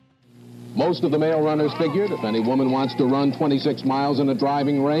Most of the male runners figured if any woman wants to run 26 miles in a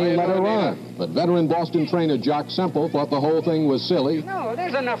driving rain, let her run. But veteran Boston trainer Jock Semple thought the whole thing was silly. No,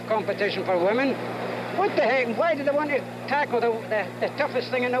 there's enough competition for women. What the heck? Why do they want to tackle the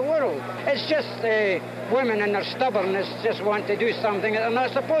toughest thing in the world? It's just women and their stubbornness just want to do something that they're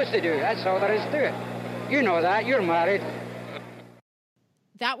not supposed to do. That's all there is to it. You know that. You're married.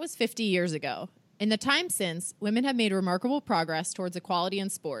 That was 50 years ago. In the time since, women have made remarkable progress towards equality in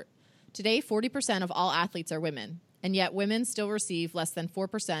sport. Today, 40% of all athletes are women, and yet women still receive less than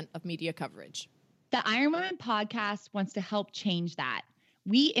 4% of media coverage. The Iron Woman podcast wants to help change that.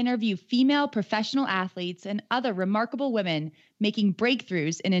 We interview female professional athletes and other remarkable women making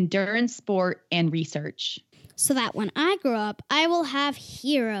breakthroughs in endurance sport and research. So that when I grow up, I will have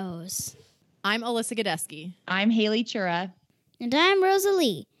heroes. I'm Alyssa Godesky. I'm Haley Chura. And I'm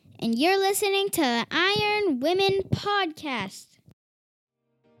Rosalie. And you're listening to the Iron Women podcast.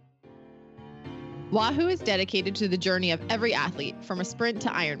 Wahoo is dedicated to the journey of every athlete, from a sprint to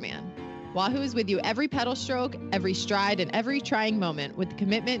Ironman. Wahoo is with you every pedal stroke, every stride, and every trying moment with the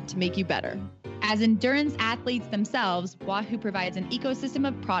commitment to make you better. As endurance athletes themselves, Wahoo provides an ecosystem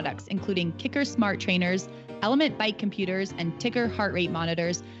of products, including Kicker Smart Trainers, Element Bike Computers, and Ticker Heart Rate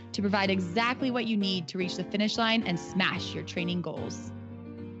Monitors to provide exactly what you need to reach the finish line and smash your training goals.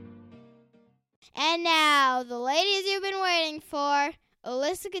 And now, the ladies you've been waiting for,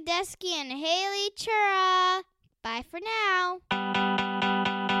 Alyssa Godesky and Haley Chura. Bye for now.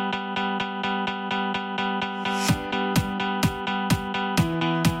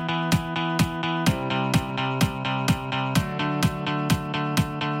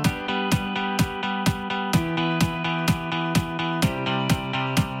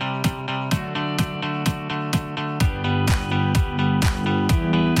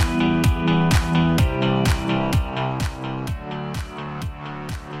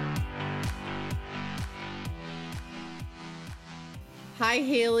 Hi,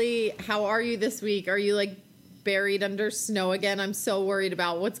 Haley. How are you this week? Are you buried under snow again? I'm so worried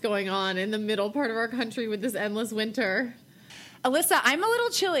about what's going on in the middle part of our country with this endless winter. Alyssa, I'm a little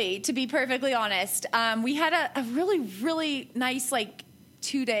chilly, to be perfectly honest. We had a really, really nice,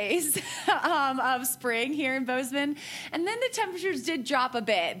 2 days of spring here in Bozeman, and then the temperatures did drop a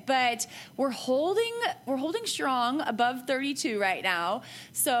bit, but we're holding strong above 32 right now.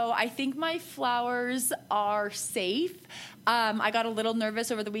 So I think my flowers are safe. I got a little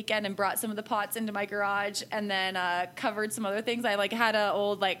nervous over the weekend and brought some of the pots into my garage and then covered some other things. I had an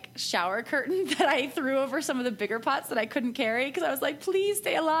old shower curtain that I threw over some of the bigger pots that I couldn't carry because I was like, please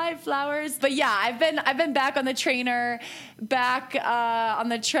stay alive, flowers. But yeah, I've been back on the trainer, back on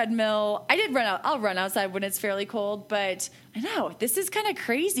the treadmill. I did run out. I'll run outside when it's fairly cold, but I know this is kind of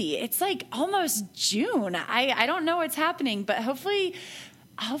crazy. It's almost June. I don't know what's happening, but hopefully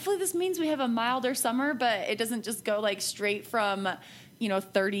this means we have a milder summer, but it doesn't just go straight from,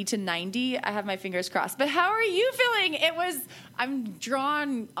 30 to 90. I have my fingers crossed. But how are you feeling? I'm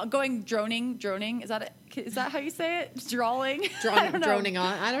droning. Is that how you say it? Drawing? Droning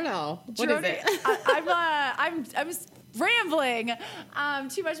on. I don't know. What is it? I'm rambling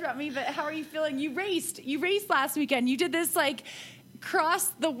too much about me, but how are you feeling? You raced last weekend. You did this around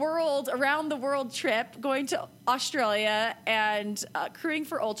the world trip, going to Australia and crewing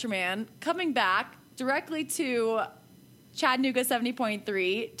for Ultraman, coming back directly to Chattanooga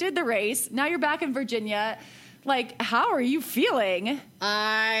 70.3, did the race. Now you're back in Virginia. How are you feeling?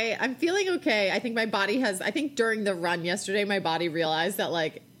 I'm feeling okay. I think during the run yesterday, my body realized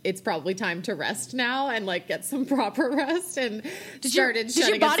that it's probably time to rest now and get some proper rest and started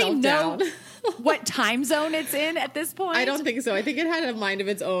shutting itself down. Did your body know what time zone it's in at this point? I don't think so. I think it had a mind of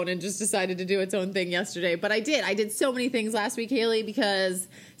its own and just decided to do its own thing yesterday. But I did so many things last week, Haley, because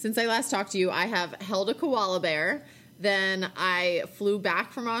since I last talked to you, I have held a koala bear. Then I flew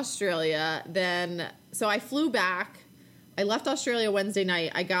back from Australia. So I flew back. I left Australia Wednesday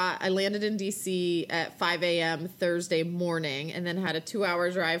night. I landed in D.C. at 5 a.m. Thursday morning and then had a 2-hour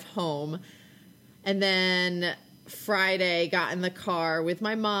drive home. And then Friday got in the car with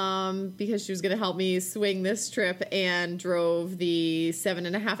my mom because she was going to help me swing this trip and drove the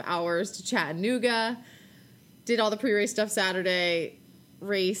 7.5 hours to Chattanooga. Did all the pre-race stuff Saturday,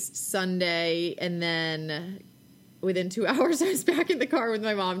 raced Sunday, and then within 2 hours, I was back in the car with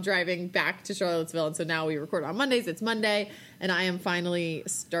my mom driving back to Charlottesville. And so now we record on Mondays. It's Monday, and I am finally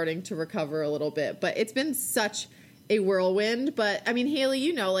starting to recover a little bit. But it's been such a whirlwind. But, I mean,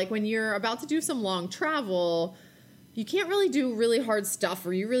 Haley, when you're about to do some long travel, you can't really do really hard stuff,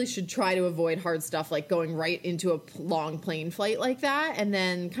 or you really should try to avoid hard stuff like going right into a long plane flight like that. And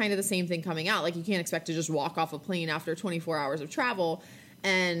then kind of the same thing coming out. You can't expect to just walk off a plane after 24 hours of travel.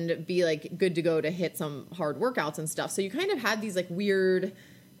 and be like good to go to hit some hard workouts and stuff. So you kind of had these like weird,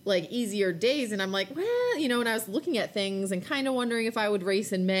 like easier days. And I'm like, well, you know, when I was looking at things and kind of wondering if I would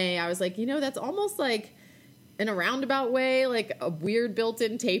race in May, I was like, you know, that's almost like in a roundabout way, like a weird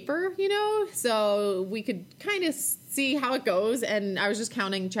built-in taper, you know? So we could kind of see how it goes. And I was just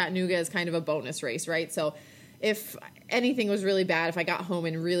counting Chattanooga as kind of a bonus race, right? So if anything was really bad, if I got home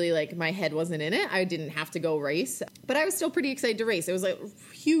and really like my head wasn't in it, I didn't have to go race. But I was still pretty excited to race. It was like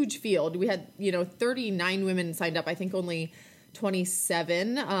a huge field. We had, you know, 39 women signed up. I think only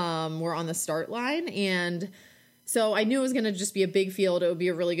 27 were on the start line. And so I knew it was going to just be a big field. It would be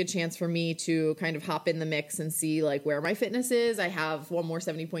a really good chance for me to kind of hop in the mix and see like where my fitness is. I have one more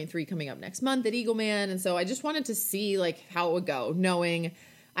 70.3 coming up next month at Eagleman. And so I just wanted to see like how it would go, knowing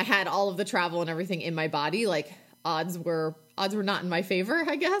I had all of the travel and everything in my body. Like odds were not in my favor,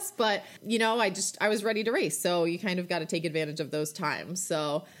 I guess. But, you know, I was ready to race. So you kind of got to take advantage of those times.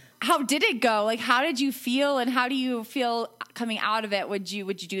 So how did it go? Like, how did you feel, and how do you feel coming out of it? Would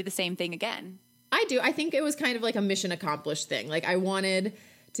you do the same thing again? I do. I think it was kind of like a mission accomplished thing. Like I wanted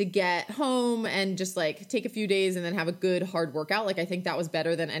to get home and just like take a few days and then have a good hard workout. Like I think that was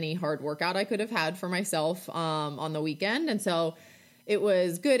better than any hard workout I could have had for myself on the weekend. And so it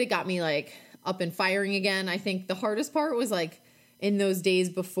was good. It got me like up and firing again. I think the hardest part was like in those days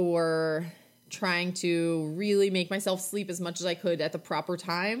before, trying to really make myself sleep as much as I could at the proper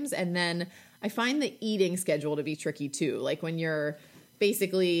times. And then I find the eating schedule to be tricky too. Like when you're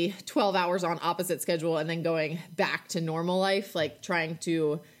basically 12 hours on opposite schedule and then going back to normal life, like trying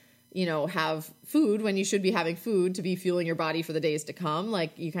to, you know, have food when you should be having food to be fueling your body for the days to come.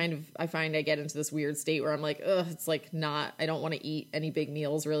 Like I find I get into this weird state where I'm like, it's like I don't want to eat any big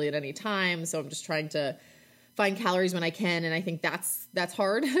meals really at any time. So I'm just trying to find calories when I can. And I think that's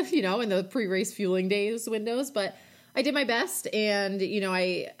hard, you know, in the pre-race fueling days windows, but I did my best. And, you know,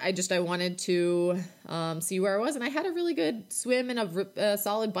 I wanted to see where I was, and I had a really good swim and a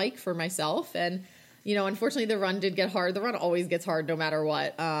solid bike for myself. And, you know, unfortunately the run did get hard. The run always gets hard no matter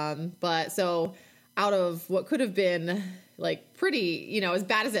what. But so out of what could have been like pretty, you know, as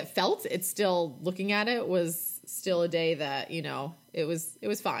bad as it felt, it's still, looking at it, was still a day that, you know, it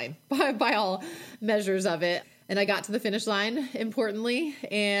was fine by all measures of it. And I got to the finish line, importantly,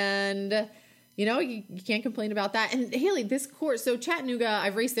 and you know, you can't complain about that. And Haley, this course, so Chattanooga,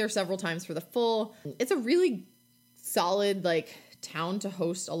 I've raced there several times for the full. It's a really solid like town to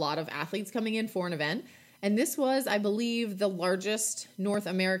host a lot of athletes coming in for an event. And this was, I believe, the largest North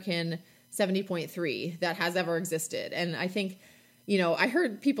American 70.3 that has ever existed. And I think, you know, I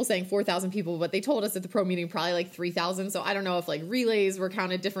heard people saying 4,000 people, but they told us at the pro meeting probably like 3,000. So I don't know if like relays were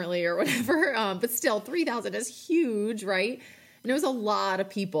counted differently or whatever. But still, 3,000 is huge, right? And it was a lot of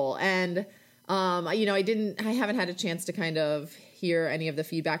people. And you know, I haven't had a chance to kind of hear any of the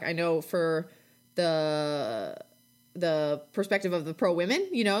feedback. I know for the perspective of the pro women,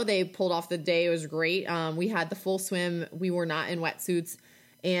 you know, they pulled off the day. It was great. We had the full swim. We were not in wetsuits,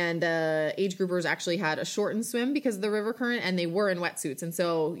 and the age groupers actually had a shortened swim because of the river current, and they were in wetsuits. And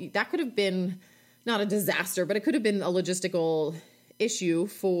so that could have been not a disaster, but it could have been a logistical issue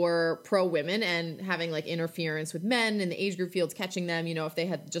for pro women and having like interference with men in the age group fields, catching them, you know, if they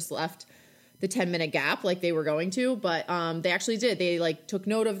had just left the 10-minute gap like they were going to. But they actually did. They like took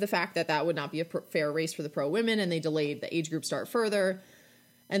note of the fact that would not be a fair race for the pro women, and they delayed the age group start further.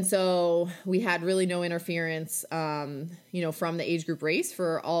 And so we had really no interference, you know, from the age group race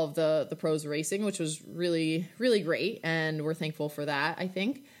for all of the pros racing, which was really, really great. And we're thankful for that, I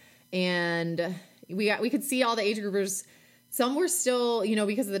think. And we could see all the age groupers. Some were still, you know,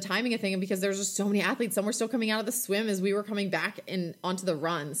 because of the timing of thing, and because there's just so many athletes, some were still coming out of the swim as we were coming back onto the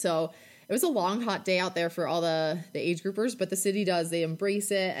run. So it was a long, hot day out there for all the age groupers, but the city they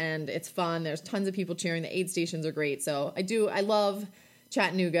embrace it, and it's fun. There's tons of people cheering. The aid stations are great. So I love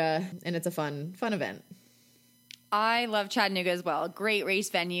Chattanooga, and it's a fun event. I love Chattanooga as well. Great race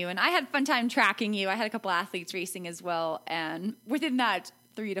venue. And I had a fun time tracking you. I had a couple athletes racing as well. And within that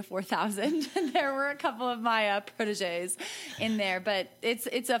 3,000 to 4,000, there were a couple of my proteges in there. But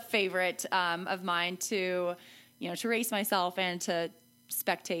it's a favorite of mine to race myself and to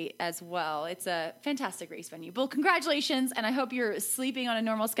spectate as well. It's a fantastic race venue. Well, congratulations, and I hope you're sleeping on a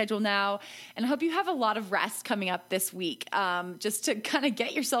normal schedule now, and I hope you have a lot of rest coming up this week, just to kind of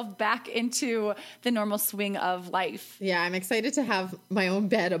get yourself back into the normal swing of life. Yeah, I'm excited to have my own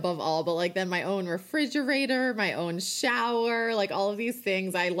bed above all, but like then my own refrigerator, my own shower, like all of these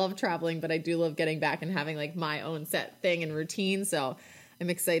things. I love traveling, but I do love getting back and having like my own set thing and routine, so I'm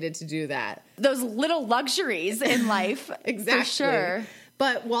excited to do that. Those little luxuries in life. Exactly. For sure.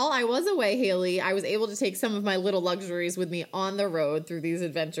 But while I was away, Haley, I was able to take some of my little luxuries with me on the road through these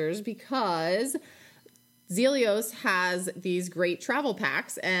adventures because Zelios has these great travel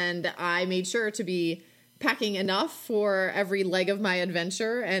packs, and I made sure to be packing enough for every leg of my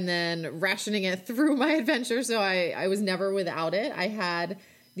adventure and then rationing it through my adventure, so I was never without it. I had,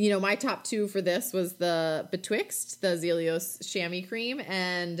 my top 2 for this was the Betwixt, the Zelios chamois cream,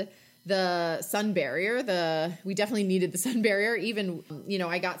 and the sun barrier. We definitely needed the sun barrier. Even,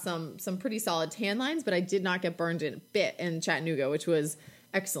 I got some pretty solid tan lines, but I did not get burned a bit in Chattanooga, which was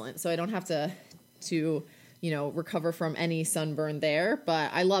excellent. So I don't have to recover from any sunburn there,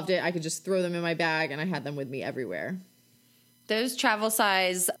 but I loved it. I could just throw them in my bag and I had them with me everywhere. Those travel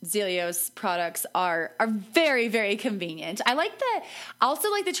size Zelios products are very, very convenient. I like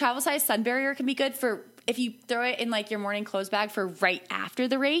the travel size sun barrier can be good for if you throw it in like your morning clothes bag for right after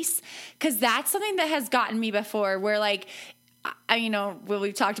the race, because that's something that has gotten me before where like,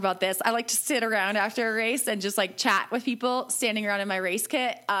 we've talked about this. I like to sit around after a race and just like chat with people standing around in my race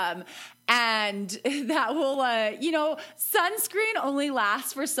kit. And that will, sunscreen only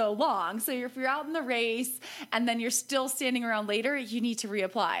lasts for so long. So if you're out in the race and then you're still standing around later, you need to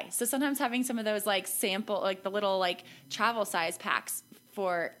reapply. So sometimes having some of those like sample, like the little like travel size packs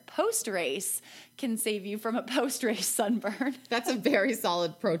for post-race can save you from a post-race sunburn. That's a very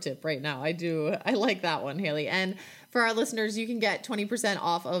solid pro tip right now. I like that one, Haley. And for our listeners, you can get 20%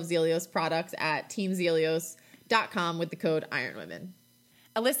 off of Zelios products at teamzelios.com with the code IRONWOMEN.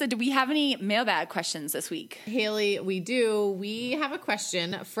 Alyssa, do we have any mailbag questions this week? Haley, we do. We have a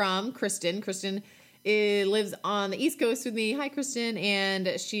question from Kristen. Kristen lives on the East Coast with me. Hi, Kristen.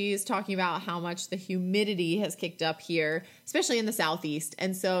 And she's talking about how much the humidity has kicked up here, especially in the Southeast.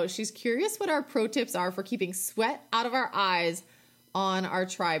 And so she's curious what our pro tips are for keeping sweat out of our eyes on our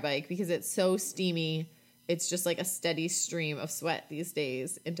tri-bike because it's so steamy. It's just like a steady stream of sweat these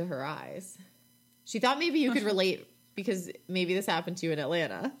days into her eyes. She thought maybe you could relate because maybe this happened to you in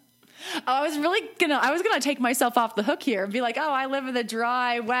Atlanta. Oh, I was gonna take myself off the hook here and be like, oh, I live in the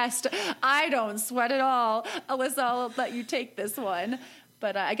dry West. I don't sweat at all. Alyssa, I'll let you take this one.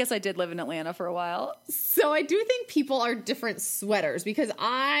 But I guess I did live in Atlanta for a while. So I do think people are different sweaters because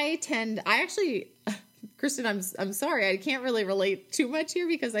Kristen, I'm sorry. I can't really relate too much here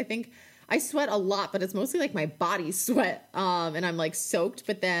because I think I sweat a lot, but it's mostly like my body sweat. And I'm like soaked,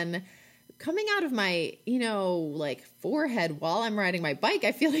 but then coming out of my, like forehead while I'm riding my bike,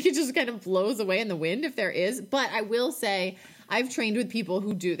 I feel like it just kind of blows away in the wind if there is. But I will say I've trained with people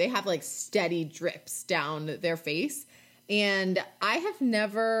who they have like steady drips down their face. And I have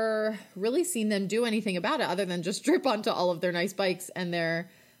never really seen them do anything about it other than just drip onto all of their nice bikes and their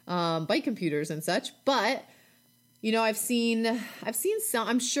bike computers and such. But, I've seen some,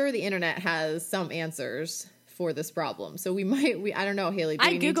 I'm sure the internet has some answers for this problem. So I don't know, Haley.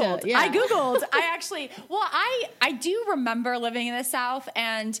 I Googled. I do remember living in the South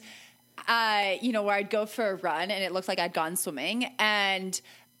and, where I'd go for a run and it looked like I'd gone swimming. And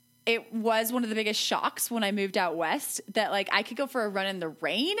it was one of the biggest shocks when I moved out West that like I could go for a run in the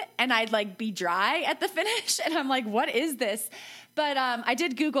rain and I'd like be dry at the finish. And I'm like, what is this? But I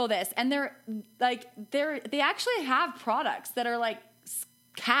did Google this and they actually have products that are like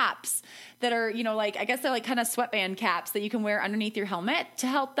caps that are, I guess they're like kind of sweatband caps that you can wear underneath your helmet to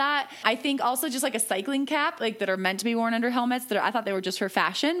help that. I think also just like a cycling cap, like that are meant to be worn under helmets I thought they were just for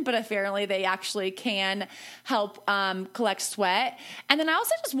fashion, but apparently they actually can help collect sweat. And then I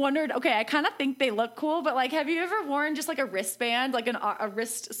also just wondered, okay, I kind of think they look cool, but like, have you ever worn just like a wristband, like a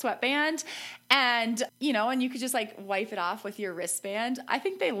wrist sweatband? And, and you could just like wipe it off with your wristband. I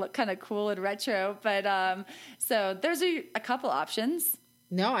think they look kind of cool and retro, but so there's a couple options.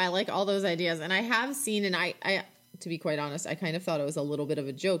 No, I like all those ideas. And I have seen, and I, to be quite honest, I kind of thought it was a little bit of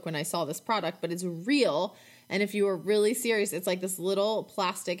a joke when I saw this product, but it's real. And if you were really serious, it's like this little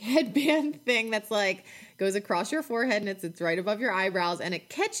plastic headband thing that's like goes across your forehead and it's right above your eyebrows and it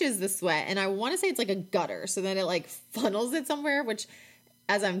catches the sweat. And I want to say it's like a gutter. So then it like funnels it somewhere, which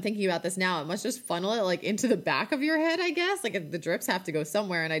as I'm thinking about this now, it must just funnel it like into the back of your head, I guess. Like the drips have to go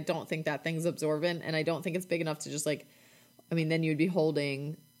somewhere. And I don't think that thing's absorbent. And I don't think it's big enough to just like, then you'd be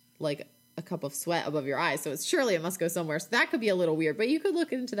holding like a cup of sweat above your eyes. So surely it must go somewhere. So that could be a little weird, but you could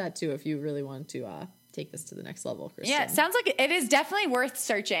look into that too if you really want to take this to the next level, Kristen. Yeah, it sounds like it is definitely worth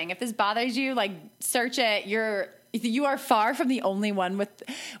searching. If this bothers you, like search it. You are far from the only one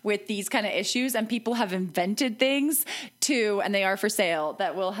with these kind of issues, and people have invented things too, and they are for sale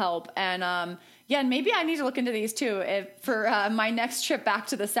that will help. And and maybe I need to look into these too for my next trip back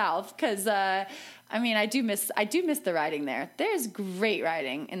to the South because I do miss the riding there. There's great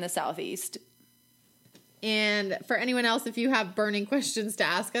riding in the Southeast. And for anyone else, if you have burning questions to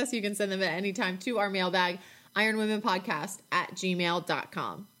ask us, you can send them at any time to our mailbag,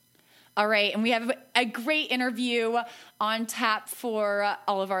 ironwomenpodcast@gmail.com. All right, and we have a great interview on tap for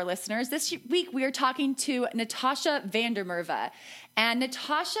all of our listeners. This week, we are talking to Natasha van der Merwe. And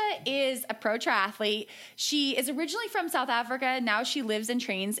Natasha is a pro triathlete. She is originally from South Africa. Now she lives and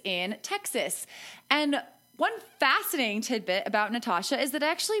trains in Texas. And one fascinating tidbit about Natasha is that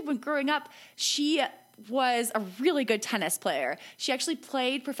actually when growing up, she was a really good tennis player. She actually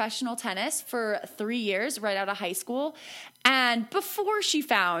played professional tennis for 3 years right out of high school and before she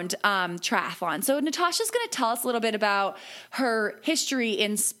found triathlon. So Natasha's going to tell us a little bit about her history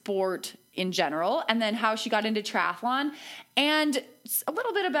in sport in general and then how she got into triathlon and a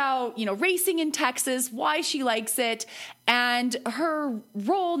little bit about, racing in Texas, why she likes it, and her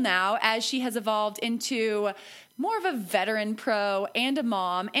role now as she has evolved into more of a veteran pro and a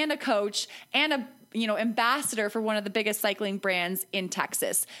mom and a coach and a ambassador for one of the biggest cycling brands in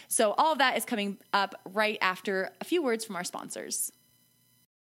Texas. So all of that is coming up right after a few words from our sponsors.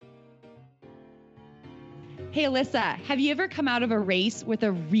 Hey, Alyssa, have you ever come out of a race with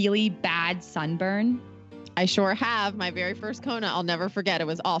a really bad sunburn? I sure have. My very first Kona, I'll never forget. It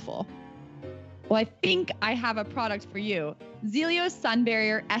was awful. Well, I think I have a product for you. Zelios Sun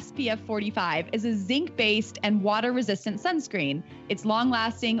Barrier SPF 45 is a zinc-based and water-resistant sunscreen. It's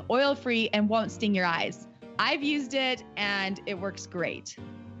long-lasting, oil-free, and won't sting your eyes. I've used it, and it works great.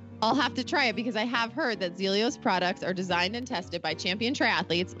 I'll have to try it because I have heard that Zelios products are designed and tested by champion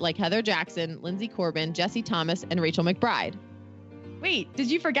triathletes like Heather Jackson, Lindsey Corbin, Jesse Thomas, and Rachel McBride. Wait, did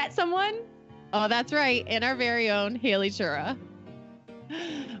you forget someone? Oh, that's right, and our very own Haley Chura.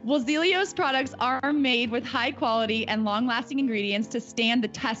 Well, Zelios products are made with high quality and long-lasting ingredients to stand the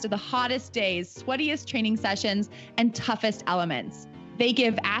test of the hottest days, sweatiest training sessions, and toughest elements. They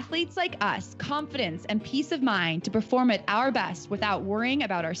give athletes like us confidence and peace of mind to perform at our best without worrying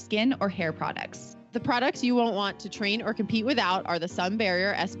about our skin or hair products. The products you won't want to train or compete without are the Sun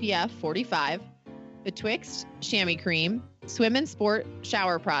Barrier SPF 45, the Twixt Chamois Cream, Swim and Sport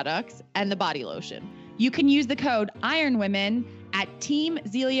shower products, and the body lotion. You can use the code IRONWOMEN at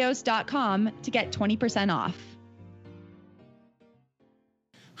teamzelios.com to get 20% off.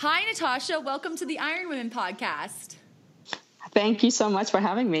 Hi, Natasha. Welcome to the Iron Women podcast. Thank you so much for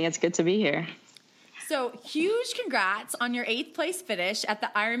having me. It's good to be here. So huge congrats on your 8th place finish at the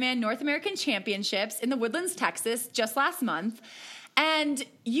Ironman North American Championships in the Woodlands, Texas, just last month. And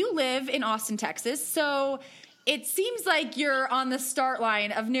you live in Austin, Texas. So it seems like you're on the start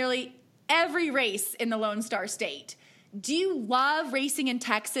line of nearly every race in the Lone Star State. Do you love racing in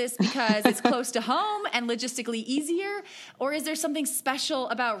Texas because it's close to home and logistically easier? Or is there something special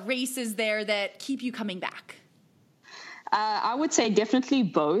about races there that keep you coming back? I would say definitely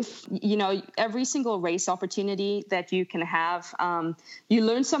both. Every single race opportunity that you can have, you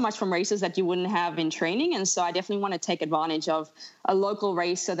learn so much from races that you wouldn't have in training. And so I definitely want to take advantage of a local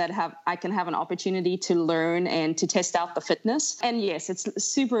race so that I can have an opportunity to learn and to test out the fitness. And yes, it's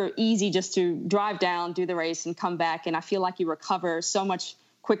super easy just to drive down, do the race and come back. And I feel like you recover so much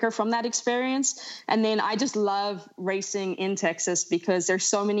quicker from that experience. And then I just love racing in Texas because there's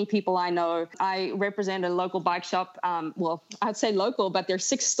so many people I know. I represent a local bike shop. I'd say local, but there's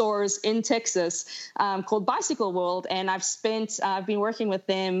 6 stores in Texas called Bicycle World. And I've been working with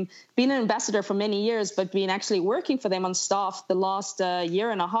them, been an ambassador for many years, but been actually working for them on staff the last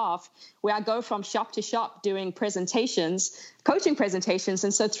year and a half, where I go from shop to shop doing coaching presentations.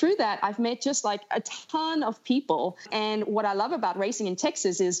 And so through that, I've met just like a ton of people. And what I love about racing in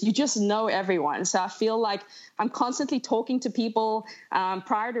Texas is you just know everyone. So I feel like I'm constantly talking to people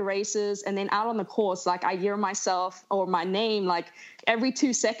prior to races, and then out on the course, like I hear myself or my name like every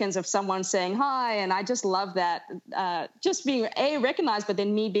 2 seconds of someone saying hi. And I just love that, just being recognized, but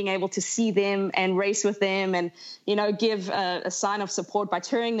then me being able to see them and race with them and, give a sign of support by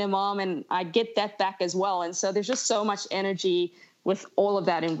cheering them on. And I get that back as well. And so there's just so much energy with all of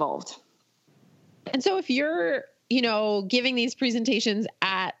that involved. And so if you're, giving these presentations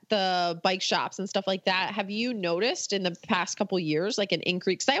at the bike shops and stuff like that, have you noticed in the past couple of years, like an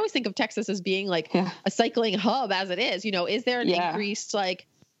increase? Because I always think of Texas as being like a cycling hub as it is, is there an increased, like,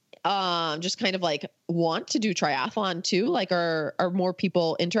 just kind of like want to do triathlon too? Like, are more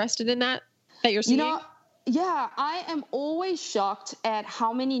people interested in that you're seeing? Yeah, I am always shocked at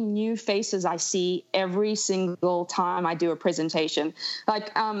how many new faces I see every single time I do a presentation.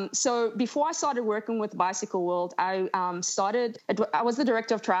 So before I started working with Bicycle World, I was the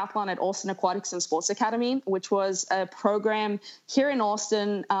director of triathlon at Austin Aquatics and Sports Academy, which was a program here in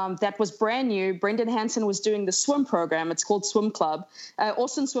Austin that was brand new. Brendan Hansen was doing the swim program. It's called Swim Club,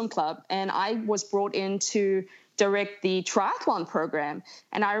 Austin Swim Club. And I was brought in to direct the triathlon program.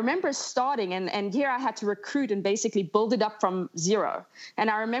 And I remember starting, and here I had to recruit and basically build it up from zero. And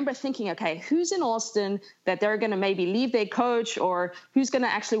I remember thinking, okay, who's in Austin that they're going to maybe leave their coach, or who's going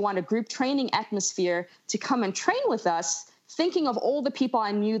to actually want a group training atmosphere to come and train with us, thinking of all the people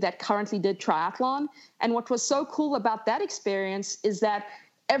I knew that currently did triathlon. And what was so cool about that experience is that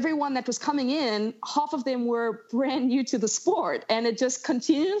everyone that was coming in, half of them were brand new to the sport. And it just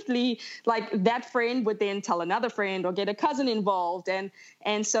continually, like, that friend would then tell another friend or get a cousin involved.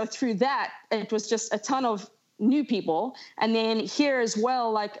 And so through that, it was just a ton of new people. And then here as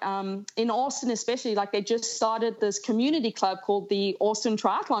well, like in Austin especially, like they just started this community club called the Austin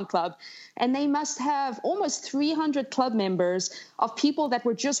Triathlon Club. And they must have almost 300 club members of people that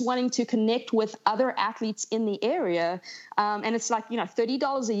were just wanting to connect with other athletes in the area. And it's like,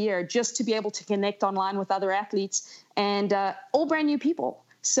 $30 a year just to be able to connect online with other athletes, and all brand new people.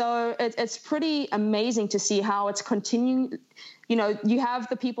 So it's pretty amazing to see how it's continuing. You have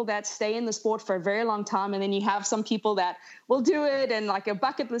the people that stay in the sport for a very long time, and then you have some people that will do it, and like a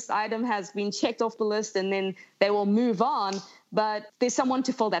bucket list item has been checked off the list, and then they will move on. But there's someone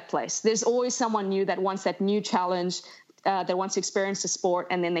to fill that place. There's always someone new that wants that new challenge, that wants to experience the sport,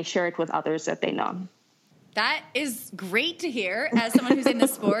 and then they share it with others that they know. That is great to hear as someone who's in the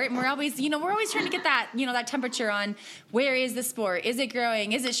sport. And we're always trying to get that, that temperature on where is the sport? Is it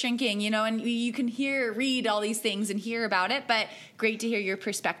growing? Is it shrinking? And you can read all these things and hear about it, but great to hear your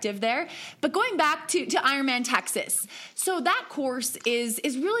perspective there. But going back to Ironman Texas. So that course is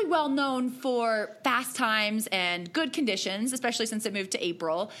really well known for fast times and good conditions, especially since it moved to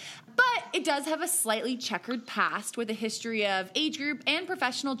April. But it does have a slightly checkered past with a history of age group and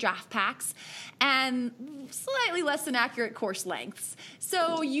professional draft packs and slightly less than accurate course lengths.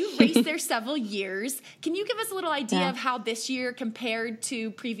 So you've raced there several years. Can you give us a little idea of how this year compared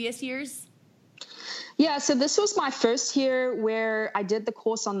to previous years? Yeah, so this was my first year where I did the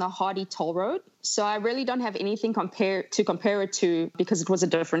course on the Hardy Toll Road. So I really don't have anything to compare it to because it was a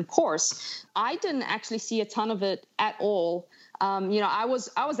different course. I didn't actually see a ton of it at all. I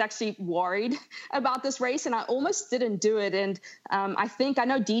was actually worried about this race, and I almost didn't do it. And I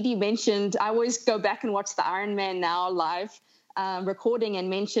know Dee mentioned, I always go back and watch the Ironman Now live recording, and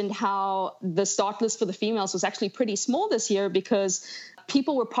mentioned how the start list for the females was actually pretty small this year because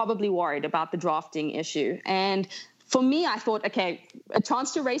people were probably worried about the drafting issue. And for me, I thought, okay, a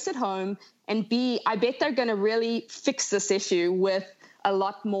chance to race at home, and B, I bet they're going to really fix this issue with a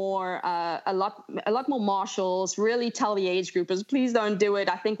lot more marshals, really tell the age groupers, please don't do it,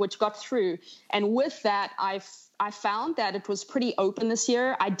 I think, which got through. And with that, I found that it was pretty open this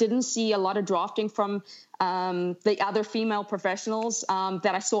year. I didn't see a lot of drafting from the other female professionals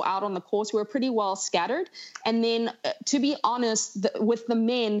that I saw out on the course. We were pretty well scattered. And then, to be honest, with the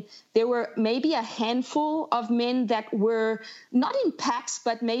men, there were maybe a handful of men that were not in packs,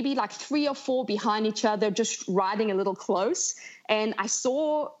 but maybe like 3 or 4 behind each other, just riding a little close. And I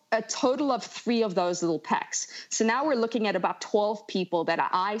saw a total of 3 of those little packs. So now we're looking at about 12 people that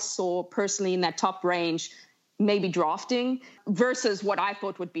I saw personally in that top range, maybe drafting, versus what I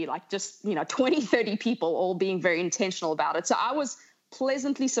thought would be like just, 20, 30 people all being very intentional about it. So I was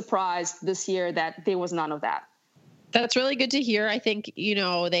pleasantly surprised this year that there was none of that. That's really good to hear. I think,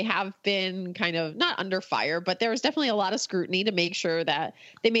 they have been kind of not under fire, but there was definitely a lot of scrutiny to make sure that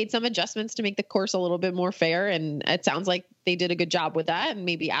they made some adjustments to make the course a little bit more fair. And it sounds like they did a good job with that. And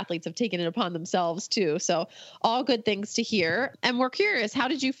maybe athletes have taken it upon themselves too. So all good things to hear. And we're curious, how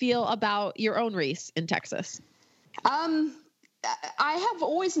did you feel about your own race in Texas? I have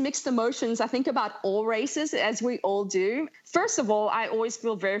always mixed emotions, I think, about all races, as we all do. First of all, I always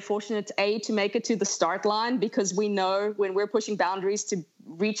feel very fortunate, to make it to the start line, because we know when we're pushing boundaries to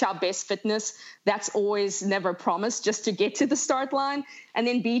reach our best fitness, that's always never promised, just to get to the start line. And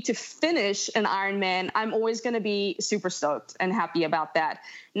then B, to finish an Ironman, I'm always going to be super stoked and happy about that.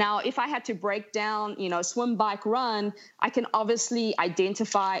 Now, if I had to break down, swim, bike, run, I can obviously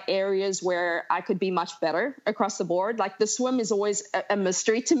identify areas where I could be much better across the board. Like the swim is always a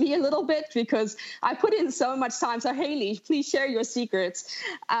mystery to me a little bit because I put in so much time. So Haley, please share your secrets.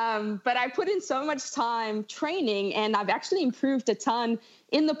 But I put in so much time training, and I've actually improved a ton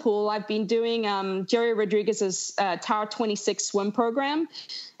in the pool. I've been doing Jerry Rodriguez's Tower 26 swim program.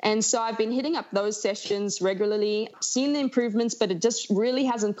 And so I've been hitting up those sessions regularly, seen the improvements, but it just really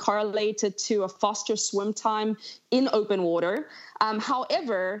hasn't correlated to a faster swim time in open water.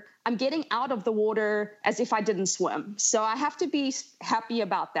 However, I'm getting out of the water as if I didn't swim. So I have to be happy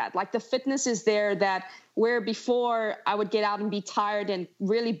about that. Like the fitness is there, that where before I would get out and be tired and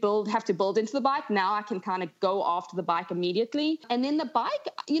really have to build into the bike. Now I can kind of go after the bike immediately. And then the bike,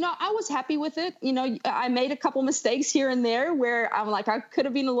 I was happy with it. I made a couple mistakes here and there where I'm like, I could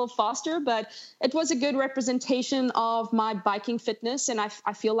have been a little faster, but it was a good representation of my biking fitness. And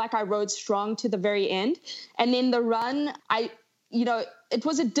I feel like I rode strong to the very end. And then the run, it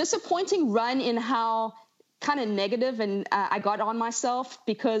was a disappointing run in how kind of negative and I got on myself,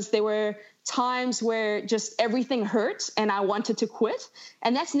 because there were times where just everything hurt and I wanted to quit.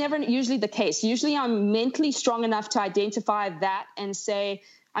 And that's never usually the case. Usually I'm mentally strong enough to identify that and say,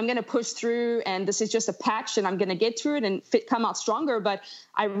 I'm going to push through and this is just a patch and I'm going to get through it and come out stronger. But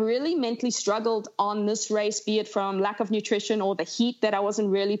I really mentally struggled on this race, be it from lack of nutrition or the heat that I wasn't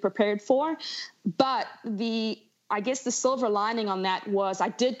really prepared for. But I guess the silver lining on that was I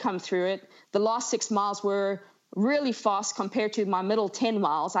did come through it. The last 6 miles were really fast compared to my middle 10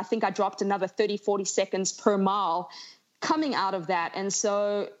 miles. I think I dropped another 30, 40 seconds per mile coming out of that. And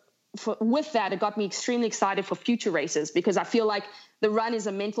so with that, it got me extremely excited for future races, because I feel like the run is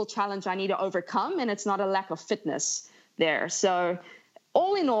a mental challenge I need to overcome, and it's not a lack of fitness there. So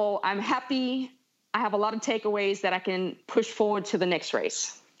all in all, I'm happy. I have a lot of takeaways that I can push forward to the next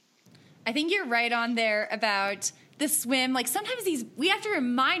race. I think you're right on there about the swim. Like sometimes we have to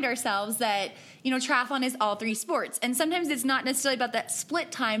remind ourselves that, triathlon is all three sports. And sometimes it's not necessarily about that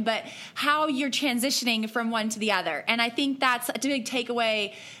split time, but how you're transitioning from one to the other. And I think that's a big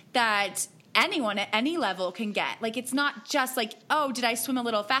takeaway that anyone at any level can get. Like, it's not just like, oh, did I swim a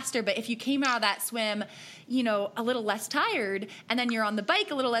little faster? But if you came out of that swim, a little less tired, and then you're on the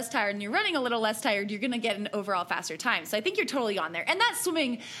bike a little less tired and you're running a little less tired, you're going to get an overall faster time. So I think you're totally on there. And that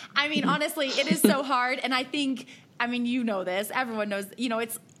swimming, honestly, it is so hard. And I think, this, everyone knows,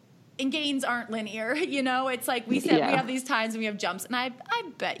 and gains aren't linear, it's like we said, we have these times and we have jumps, and I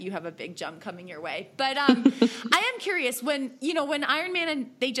bet you have a big jump coming your way. But I am curious, when Ironman,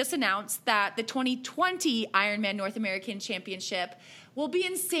 they just announced that the 2020 Ironman North American Championship will be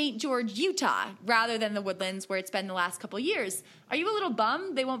in St. George, Utah, rather than the Woodlands where it's been the last couple of years. Are you a little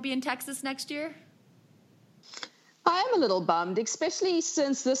bummed they won't be in Texas next year? I am a little bummed, especially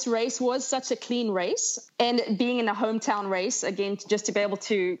since this race was such a clean race, and being in a hometown race, again, just to be able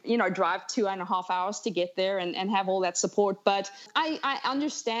to, drive 2.5 hours to get there and have all that support. But I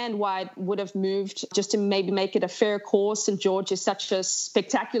understand why it would have moved, just to maybe make it a fair course. St. George is such a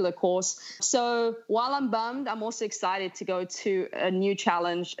spectacular course. So while I'm bummed, I'm also excited to go to a new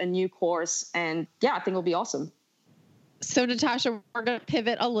challenge, a new course. And I think it'll be awesome. So Natasha, we're going to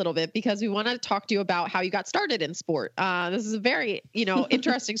pivot a little bit because we want to talk to you about how you got started in sport. This is a very,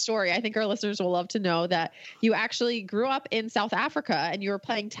 interesting story. I think our listeners will love to know that you actually grew up in South Africa and you were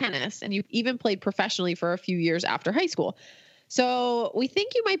playing tennis, and you even played professionally for a few years after high school. So we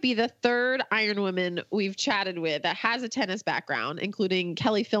think you might be the third Iron woman we've chatted with that has a tennis background, including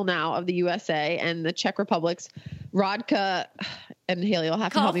Kelly Filnau of the USA and the Czech Republic's Radka, and Haley will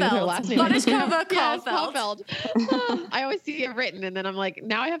have to help me with her last name. Vladislava Caulfield. I always see it written and then I'm like,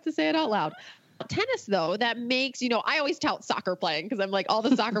 now I have to say it out loud. Tennis, though, that makes, I always tout soccer playing because I'm like, all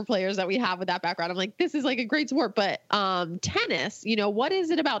the soccer players that we have with that background, I'm like, this is like a great sport. But tennis, what is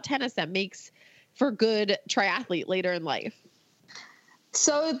it about tennis that makes for a good triathlete later in life?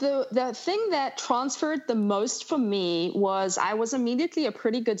 So the thing that transferred the most for me was I was immediately a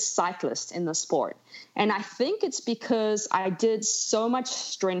pretty good cyclist in the sport. And I think it's because I did so much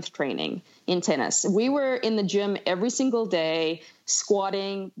strength training in tennis. We were in the gym every single day,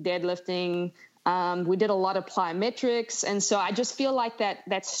 squatting, deadlifting. We did a lot of plyometrics. And so I just feel like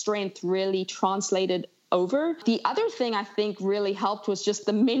that strength really translated over. The other thing I think really helped was just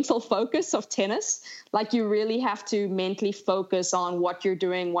the mental focus of tennis. Like, you really have to mentally focus on what you're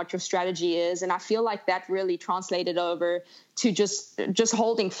doing, what your strategy is. And I feel like that really translated over to just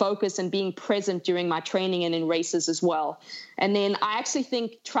holding focus and being present during my training and in races as well. And then I actually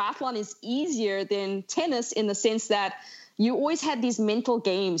think triathlon is easier than tennis in the sense that you always had these mental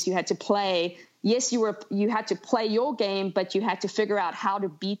games you had to play. Yes, you had to play your game, but you had to figure out how to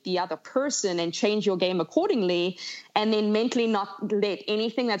beat the other person and change your game accordingly, and then mentally not let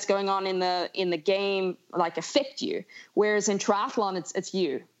anything that's going on in the game like affect you. Whereas in triathlon, it's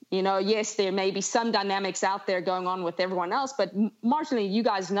you. You know, yes, there may be some dynamics out there going on with everyone else, but marginally, you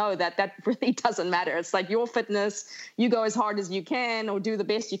guys know that really doesn't matter. It's like your fitness, you go as hard as you can or do the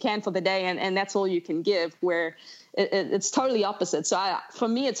best you can for the day, and that's all you can give, where it's totally opposite. So for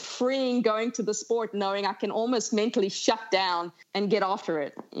me, it's freeing going to the sport, knowing I can almost mentally shut down and get after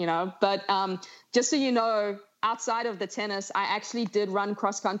it, you know. But just so you know, outside of the tennis, I actually did run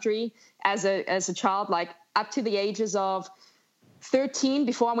cross country as a child, like up to the ages of 13,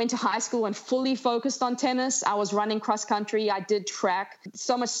 before I went to high school and fully focused on tennis. I was running cross country. I did track,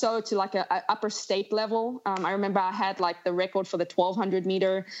 so much so to like a upper state level. I remember I had like the record for the 1200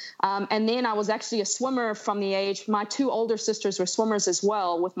 meter. And then I was actually a swimmer from the age, my two older sisters were swimmers as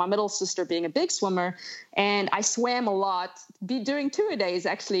well, with my middle sister being a big swimmer. And I swam a lot, doing two-a-days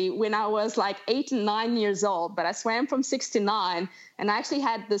actually, when I was like 8 and 9 years old. But I swam from 6 to 9. And I actually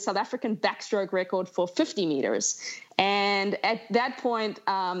had the South African backstroke record for 50 meters. And at that point,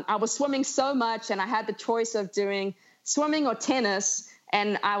 I was swimming so much, and I had the choice of doing swimming or tennis.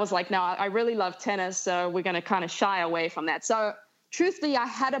 And I was like, no, I really love tennis, so we're going to kind of shy away from that. So truthfully, I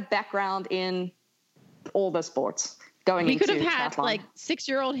had a background in all the sports. We could have had triathlon. like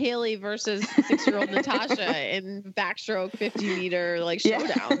 6-year-old Haley versus 6-year-old Natasha in backstroke 50 meter like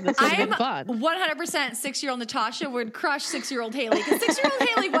showdown. This would have been fun. 100% 6-year-old Natasha would crush 6-year-old Haley, because 6-year-old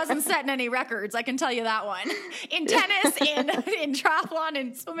Haley wasn't setting any records. I can tell you that one. In tennis, in triathlon,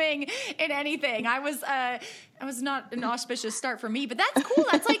 in swimming, in anything. I was not an auspicious start for me, but that's cool.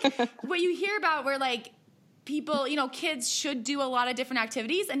 That's like what you hear about, where like people, you know, kids should do a lot of different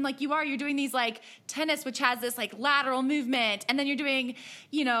activities. And like you're doing these like tennis, which has this like lateral movement. And then you're doing,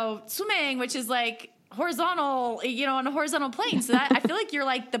 you know, swimming, which is like horizontal, you know, on a horizontal plane. So that I feel like you're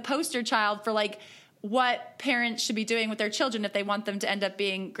like the poster child for like what parents should be doing with their children if they want them to end up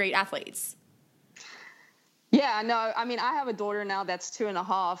being great athletes. Yeah, no, I mean, I have a daughter now that's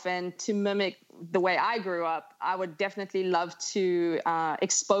 2.5, and to mimic the way I grew up, I would definitely love to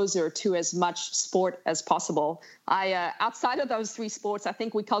expose her to as much sport as possible. Outside of those 3 sports, I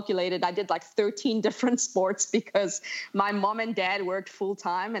think we calculated I did like 13 different sports, because my mom and dad worked full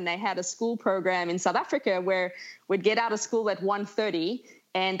time, and they had a school program in South Africa where we'd get out of school at 1:30.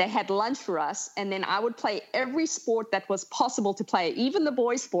 And they had lunch for us. And then I would play every sport that was possible to play, even the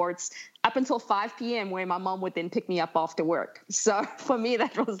boys' sports, up until 5 p.m., where my mom would then pick me up after work. So for me,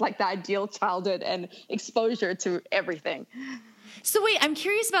 that was like the ideal childhood and exposure to everything. So wait, I'm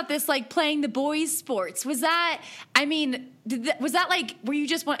curious about this, like playing the boys' sports. Was that, I mean, was that like, were you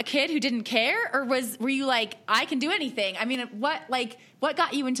just a kid who didn't care? Or were you like, I can do anything? I mean, what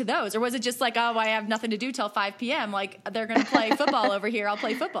got you into those? Or was it just like, oh, I have nothing to do till 5 p.m. Like they're going to play football over here. I'll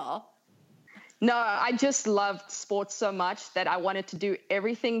play football. No, I just loved sports so much that I wanted to do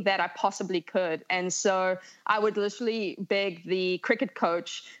everything that I possibly could. And so I would literally beg the cricket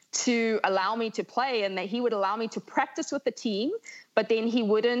coach to allow me to play, and that he would allow me to practice with the team, but then he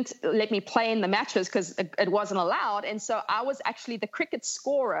wouldn't let me play in the matches because it wasn't allowed. And so I was actually the cricket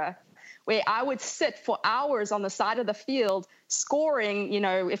scorer, where I would sit for hours on the side of the field scoring, you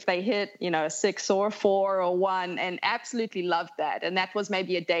know, if they hit, you know, a 6 or a 4 or 1, and absolutely loved that. And that was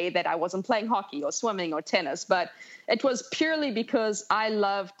maybe a day that I wasn't playing hockey or swimming or tennis, but it was purely because I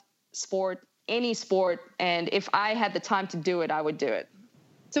loved sport, any sport. And if I had the time to do it, I would do it.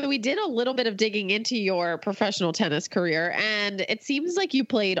 So we did a little bit of digging into your professional tennis career, and it seems like you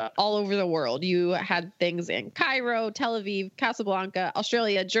played all over the world. You had things in Cairo, Tel Aviv, Casablanca,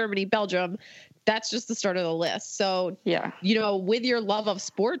 Australia, Germany, Belgium. That's just the start of the list. So, yeah, you know, with your love of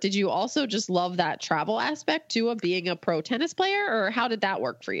sport, did you also just love that travel aspect too of being a pro tennis player, or how did that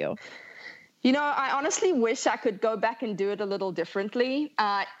work for you? You know, I honestly wish I could go back and do it a little differently,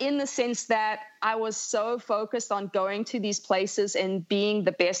 in the sense that I was so focused on going to these places and being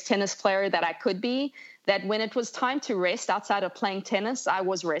the best tennis player that I could be, that when it was time to rest outside of playing tennis, I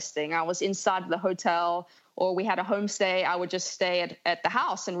was resting. I was inside the hotel, or we had a homestay, I would just stay at the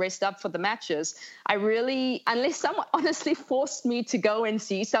house and rest up for the matches. I really, unless someone honestly forced me to go and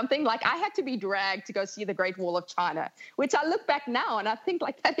see something, like I had to be dragged to go see the Great Wall of China, which I look back now and I think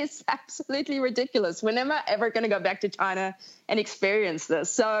like that is absolutely ridiculous. We're never ever going to go back to China and experience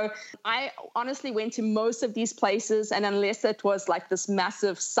this. So I honestly went to most of these places, and unless it was like this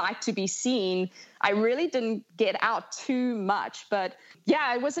massive sight to be seen, I really didn't get out too much. But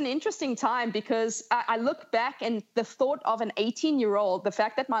yeah, it was an interesting time, because I look back and the thought of an 18-year-old, the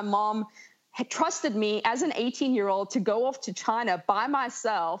fact that my mom had trusted me as an 18-year-old to go off to China by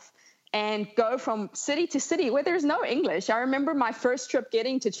myself and go from city to city where there's no English. I remember my first trip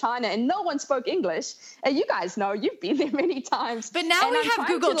getting to China and no one spoke English. And you guys know, you've been there many times. But now and we I'm have trying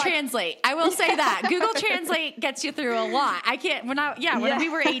Google to, Translate. I will say that. Google Translate gets you through a lot. When we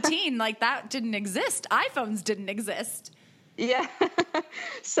were 18, like that didn't exist. iPhones didn't exist. Yeah.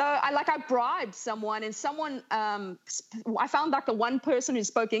 So I bribed someone, and someone, I found like the one person who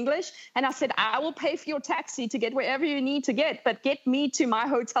spoke English, and I said, I will pay for your taxi to get wherever you need to get, but get me to my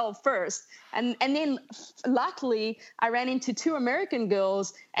hotel first. And then luckily I ran into 2 American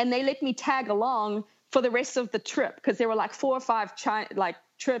girls, and they let me tag along for the rest of the trip, because there were like 4 or 5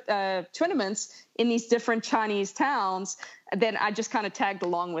 tournaments in these different Chinese towns. Then I just kind of tagged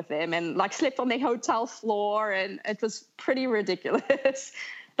along with them and like slept on their hotel floor, and it was pretty ridiculous.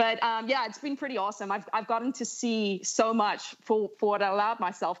 But it's been pretty awesome. I've gotten to see so much for what I allowed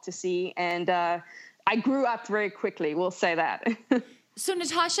myself to see, and I grew up very quickly. We'll say that. So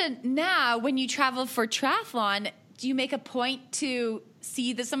Natasha, now when you travel for triathlon, do you make a point to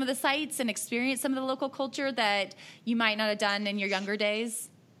see some of the sites and experience some of the local culture that you might not have done in your younger days?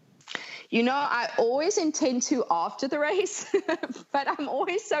 You know, I always intend to after the race, but I'm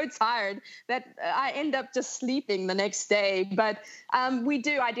always so tired that I end up just sleeping the next day. But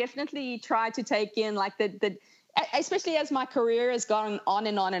I definitely try to take in like especially as my career has gone on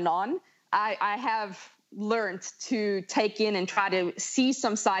and on and on, I have learned to take in and try to see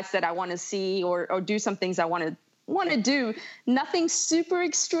some sites that I want to see, or do some things I want to do. Nothing super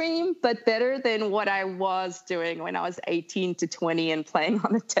extreme, but better than what I was doing when I was 18 to 20 and playing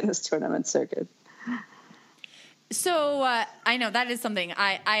on the tennis tournament circuit. So I know that is something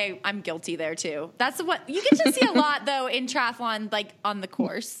I'm guilty there too. That's what you get to see a lot though in triathlon, like on the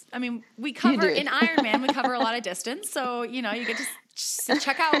course. I mean, we cover in Ironman, we cover a lot of distance. So, you know, you get to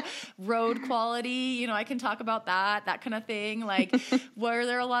check out road quality. You know, I can talk about that kind of thing. Like, were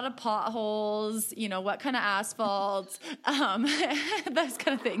there a lot of potholes? You know, what kind of asphalt? Those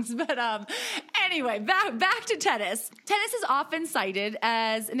kind of things. But anyway, back to tennis. Tennis is often cited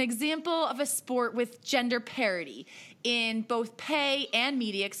as an example of a sport with gender parity in both pay and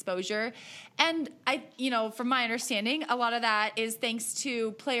media exposure. And from my understanding, a lot of that is thanks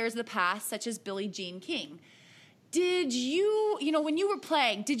to players of the past, such as Billie Jean King. Did you, when you were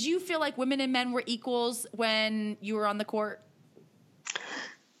playing, did you feel like women and men were equals when you were on the court?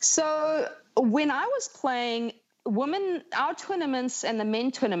 So when I was playing, our tournaments and the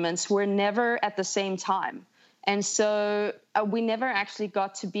men tournaments were never at the same time. And so we never actually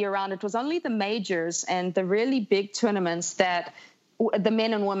got to be around. It was only the majors and the really big tournaments that the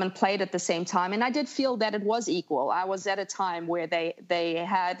men and women played at the same time. And I did feel that it was equal. I was at a time where they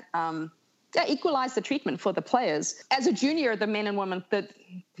had equalized the treatment for the players. As a junior, the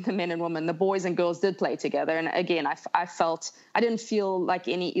boys and girls did play together. And again, I didn't feel like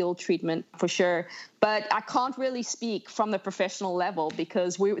any ill treatment for sure. But I can't really speak from the professional level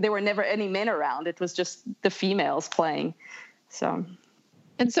because there were never any men around. It was just the females playing. And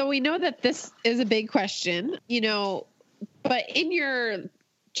so we know that this is a big question, but in your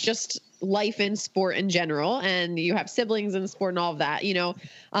just life in sport in general, and you have siblings in sport and all of that,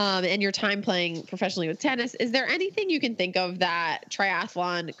 and your time playing professionally with tennis, is there anything you can think of that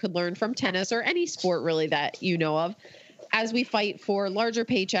triathlon could learn from tennis or any sport really that you know of as we fight for larger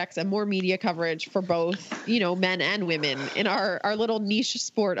paychecks and more media coverage for both, men and women in our little niche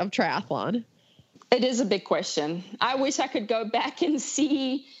sport of triathlon? It is a big question. I wish I could go back and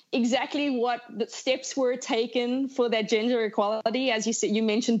see exactly what the steps were taken for that gender equality. As you said, you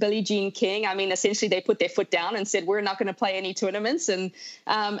mentioned Billie Jean King. I mean, essentially they put their foot down and said, we're not going to play any tournaments. And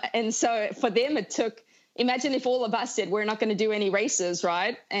so for them, it took, imagine if all of us said, we're not going to do any races,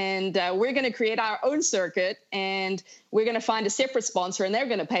 right? And we're going to create our own circuit and we're going to find a separate sponsor and they're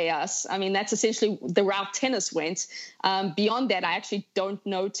going to pay us. I mean, that's essentially the route tennis went. Beyond that, I actually don't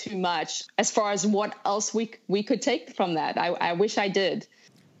know too much as far as what else we could take from that. I wish I did.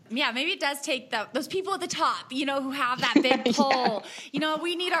 Yeah, maybe it does take those people at the top, who have that big pull. Yeah.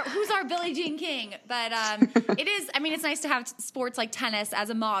 We need who's our Billie Jean King? But it's nice to have sports like tennis as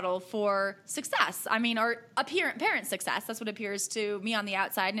a model for success. Or apparent success. That's what appears to me on the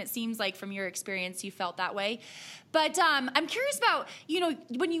outside. And it seems like from your experience, you felt that way. But I'm curious about,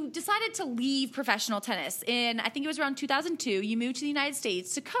 when you decided to leave professional tennis I think it was around 2002, you moved to the United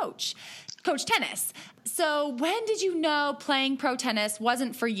States to coach tennis. So when did you know playing pro tennis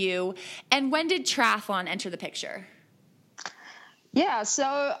wasn't for you? And when did triathlon enter the picture? Yeah,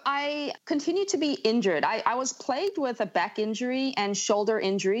 so I continued to be injured. I was plagued with a back injury and shoulder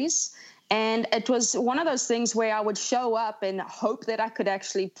injuries. And it was one of those things where I would show up and hope that I could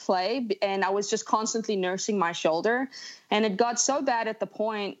actually play. And I was just constantly nursing my shoulder. And it got so bad at the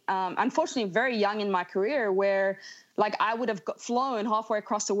point, unfortunately, very young in my career, where like I would have flown halfway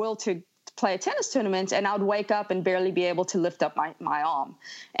across the world to play a tennis tournament, and I would wake up and barely be able to lift up my arm.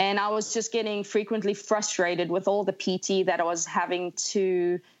 And I was just getting frequently frustrated with all the PT that I was having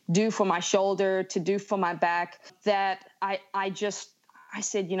to do for my shoulder, to do for my back, that I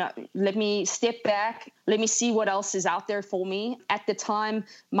said, let me step back. Let me see what else is out there for me. At the time,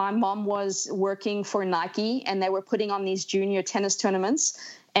 my mom was working for Nike, and they were putting on these junior tennis tournaments.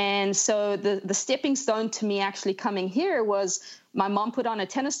 And so the stepping stone to me actually coming here was my mom put on a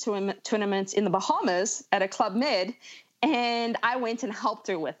tennis tournament in the Bahamas at a Club Med. And I went and helped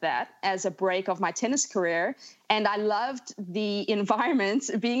her with that as a break of my tennis career. And I loved the environment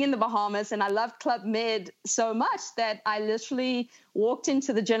being in the Bahamas, and I loved Club Med so much that I literally walked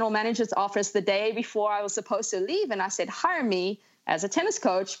into the general manager's office the day before I was supposed to leave. And I said, hire me as a tennis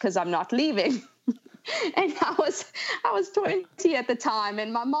coach because I'm not leaving. And I was 20 at the time.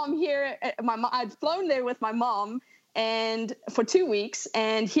 And my mom here, I'd flown there with my mom and for 2 weeks,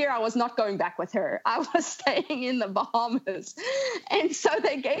 and here I was not going back with her. I was staying in the Bahamas. And so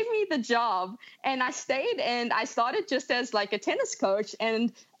they gave me the job, and I stayed, and I started just as like a tennis coach.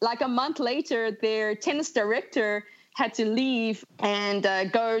 And like a month later, their tennis director had to leave and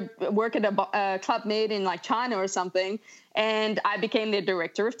go work at a Club Med in like China or something. And I became the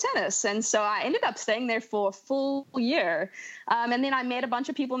director of tennis. And so I ended up staying there for a full year. And then I met a bunch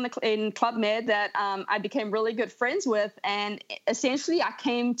of people in Club Med that I became really good friends with. And essentially I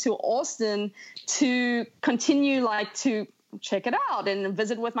came to Austin to continue to check it out and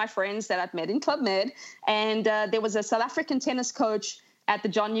visit with my friends that I'd met in Club Med. And there was a South African tennis coach at the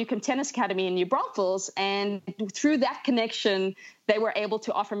John Newcomb Tennis Academy in New Braunfels. And through that connection, they were able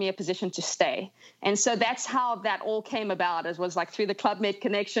to offer me a position to stay. And so that's how that all came about. It was like through the Club Med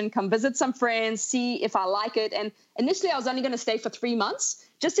connection, come visit some friends, see if I like it. And initially I was only going to stay for 3 months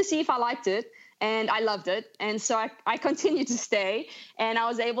just to see if I liked it. And I loved it. And so I continued to stay. And I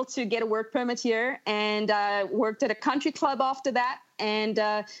was able to get a work permit here and worked at a country club after that.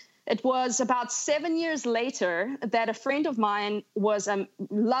 And it was about 7 years later that a friend of mine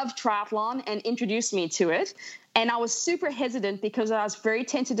loved triathlon and introduced me to it. And I was super hesitant because I was very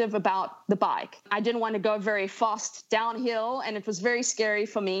tentative about the bike. I didn't want to go very fast downhill, and it was very scary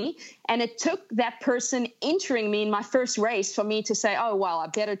for me. And it took that person entering me in my first race for me to say, oh, well, I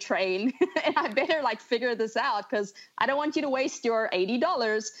better train and I better figure this out because I don't want you to waste your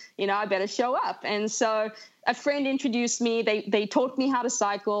 $80. I better show up. And so a friend introduced me. They taught me how to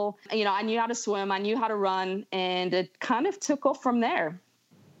cycle. I knew how to swim. I knew how to run. And it kind of took off from there.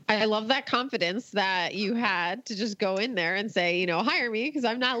 I love that confidence that you had to just go in there and say, hire me because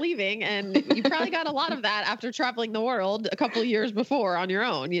I'm not leaving. And you probably got a lot of that after traveling the world a couple of years before on your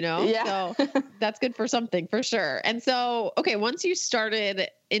own, Yeah. So that's good for something for sure. And so, okay, once you started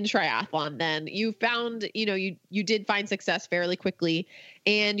in triathlon, then you found, you did find success fairly quickly,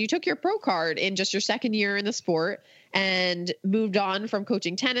 and you took your pro card in just your second year in the sport and moved on from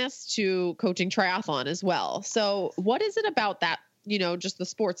coaching tennis to coaching triathlon as well. So what is it about that, just the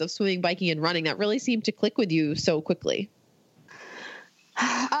sports of swimming, biking, and running that really seemed to click with you so quickly?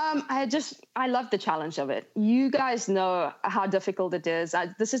 I love the challenge of it. You guys know how difficult it is.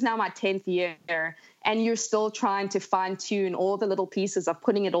 This is now my 10th year, and you're still trying to fine tune all the little pieces of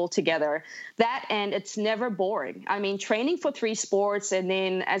putting it all together. And it's never boring. I mean, training for 3 sports and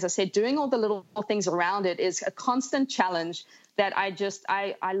then, as I said, doing all the little things around it is a constant challenge that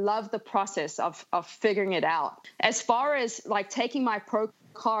I love the process of figuring it out. As far as taking my pro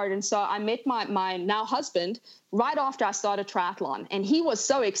card, and so I met my now husband right after I started triathlon, and he was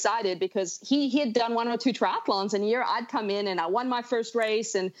so excited because he had done 1 or 2 triathlons, and here I'd come in and I won my first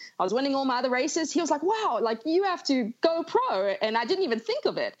race and I was winning all my other races. He was like, wow, you have to go pro, and I didn't even think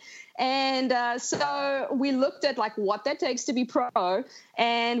of it. And so we looked at what that takes to be pro,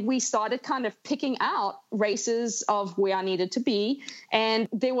 and we started kind of picking out races of where I needed to be. And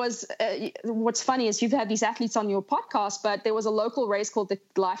there was what's funny is you've had these athletes on your podcast, but there was a local race called the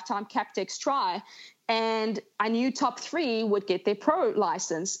Lifetime Captex Tri, and I knew top 3 would get their pro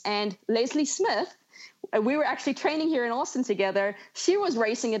license. And Leslie Smith, we were actually training here in Austin together. She was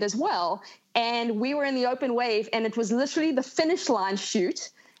racing it as well, and we were in the open wave, and it was literally the finish line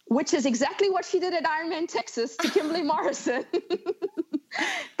shoot, which is exactly what she did at Ironman Texas to Kimberly Morrison.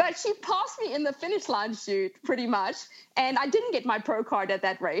 But But she passed me in the finish line chute pretty much. And I didn't get my pro card at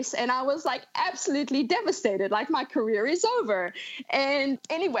that race. And I was like absolutely devastated, like my career is over. And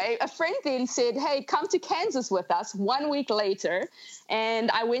anyway, a friend then said, hey, come to Kansas with us 1 week later. And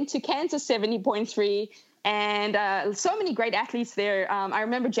I went to Kansas 70.3. And so many great athletes there. I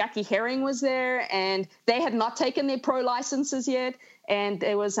remember Jackie Herring was there, and they had not taken their pro licenses yet. And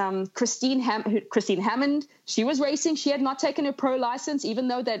there was Christine Hammond. She was racing. She had not taken her pro license, even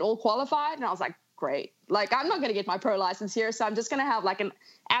though they'd all qualified. And I was like, great. Like, I'm not going to get my pro license here, so I'm just going to have like an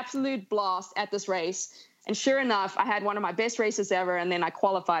absolute blast at this race. And sure enough, I had one of my best races ever, and then I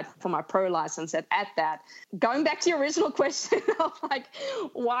qualified for my pro license at that. Going back to your original question of like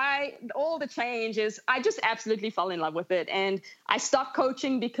why all the change is, I just absolutely fell in love with it. And I stopped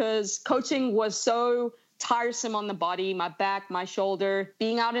coaching because coaching was so tiresome on the body, my back, my shoulder,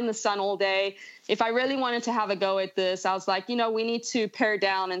 being out in the sun all day. If I really wanted to have a go at this, I was like, we need to pare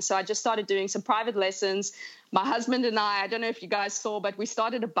down. And so I just started doing some private lessons. My husband and I don't know if you guys saw, but we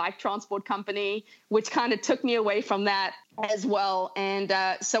started a bike transport company, which kind of took me away from that as well. And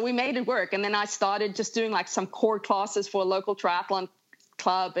so we made it work. And then I started just doing like some core classes for a local triathlon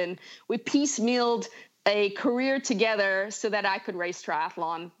club. And we piecemealed a career together so that I could race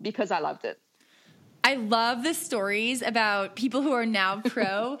triathlon because I loved it. I love the stories about people who are now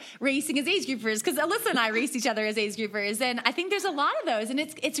pro racing as age groupers, because Alyssa and I raced each other as age groupers, and I think there's a lot of those, and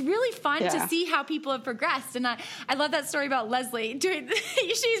it's really fun to see how people have progressed. And I love that story about Leslie doing.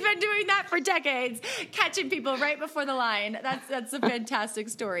 She's been doing that for decades, catching people right before the line. That's a fantastic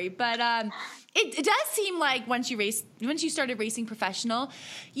story. But it does seem like once you started racing professional,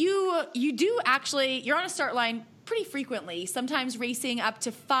 you're on a start line pretty frequently, sometimes racing up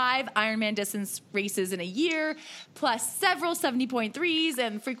to 5 Ironman distance races in a year, plus several 70.3s,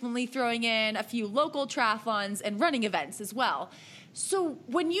 and frequently throwing in a few local triathlons and running events as well. So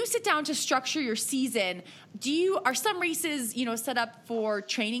when you sit down to structure your season, are some races, set up for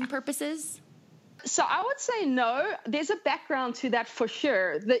training purposes? So I would say no. There's a background to that for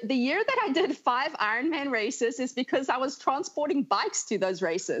sure. The year that I did 5 Ironman races is because I was transporting bikes to those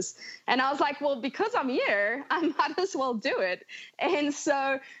races. And I was like, well, because I'm here, I might as well do it. And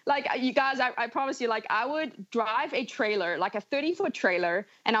so, like, you guys, I promise you, like, I would drive a trailer, like a 30-foot trailer,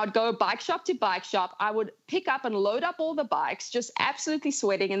 and I would go bike shop to bike shop. I would pick up and load up all the bikes, just absolutely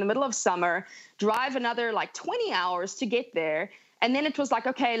sweating in the middle of summer, drive another, like, 20 hours to get there. And then it was like,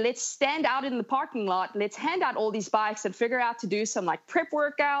 okay, let's stand out in the parking lot. Let's hand out all these bikes and figure out to do some like prep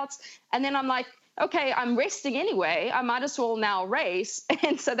workouts. And then I'm like, okay, I'm resting anyway. I might as well now race.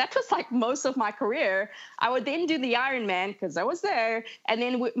 And so that was like most of my career. I would then do the Ironman because I was there. And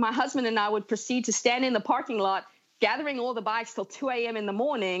then my husband and I would proceed to stand in the parking lot, gathering all the bikes till 2 a.m. in the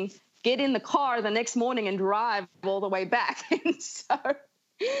morning, get in the car the next morning and drive all the way back. And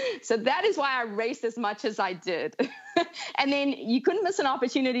so that is why I raced as much as I did. And then you couldn't miss an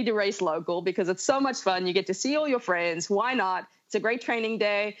opportunity to race local because it's so much fun. You get to see all your friends. Why not? It's a great training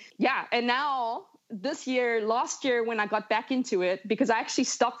day. Yeah. And now last year when I got back into it, because I actually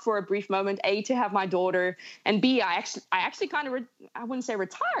stopped for a brief moment, A, to have my daughter, and B, I actually kind of, I wouldn't say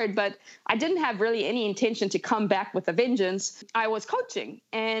retired, but I didn't have really any intention to come back with a vengeance. I was coaching.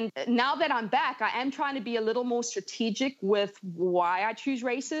 And now that I'm back, I am trying to be a little more strategic with why I choose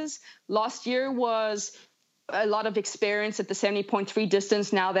races. Last year was a lot of experience at the 70.3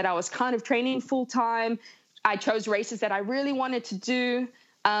 distance. Now that I was kind of training full time, I chose races that I really wanted to do.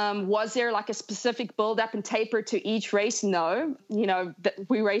 Was there like a specific build up and taper to each race? No,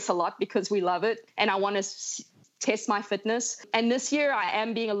 we race a lot because we love it and I want to test my fitness. And this year I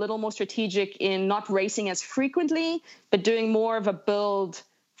am being a little more strategic in not racing as frequently, but doing more of a build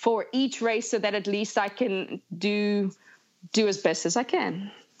for each race so that at least I can do as best as I can.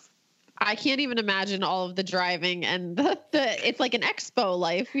 I can't even imagine all of the driving and the it's like an expo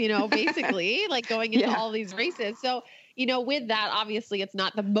life, basically like going into all these races. So, with that, obviously it's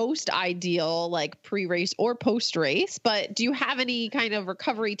not the most ideal like pre-race or post-race, but do you have any kind of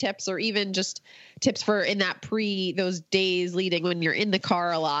recovery tips or even just tips for in that those days leading when you're in the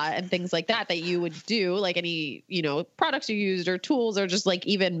car a lot and things like that you would do, like any, products you used or tools or just like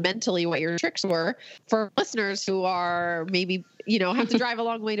even mentally what your tricks were for listeners who are maybe, have to drive a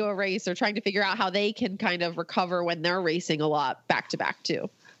long way to a race or trying to figure out how they can kind of recover when they're racing a lot back to back too?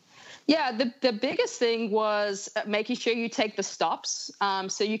 Yeah, the biggest thing was making sure you take the stops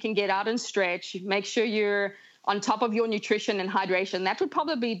so you can get out and stretch. Make sure you're on top of your nutrition and hydration. That would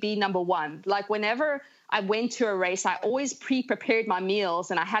probably be number one. Like whenever I went to a race, I always pre-prepared my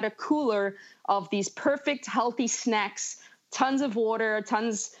meals and I had a cooler of these perfect healthy snacks tons of water,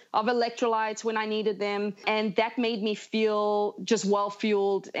 tons of electrolytes when I needed them. And that made me feel just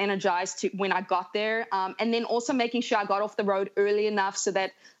well-fueled, energized when I got there. And then also making sure I got off the road early enough so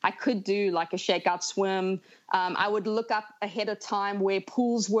that I could do like a shakeout swim. I would look up ahead of time where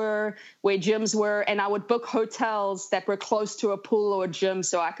pools were, where gyms were, and I would book hotels that were close to a pool or a gym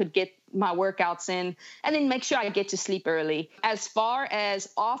so I could get my workouts in, and then make sure I get to sleep early. As far as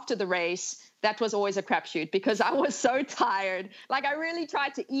after the race, that was always a crapshoot because I was so tired. Like I really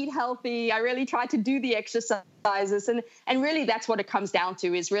tried to eat healthy. I really tried to do the exercises. And really that's what it comes down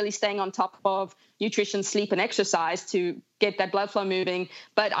to, is really staying on top of nutrition, sleep, and exercise to get that blood flow moving.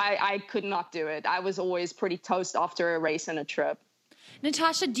 But I could not do it. I was always pretty toast after a race and a trip.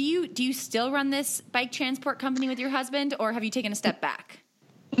 Natasha, do you still run this bike transport company with your husband, or have you taken a step back?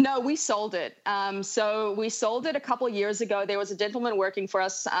 No, we sold it. So we sold it a couple of years ago. There was a gentleman working for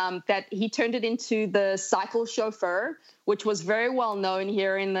us that he turned it into the Cycle Chauffeur, which was very well known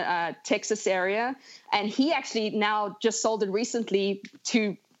here in the Texas area. And he actually now just sold it recently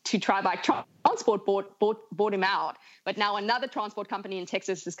to Tri Bike Transport, bought him out. But now another transport company in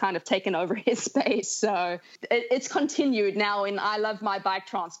Texas has kind of taken over his space. So it's continued now in I Love My Bike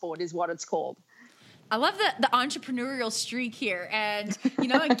Transport is what it's called. I love the entrepreneurial streak here and,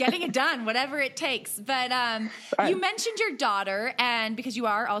 and getting it done, whatever it takes. But You mentioned your daughter, and because you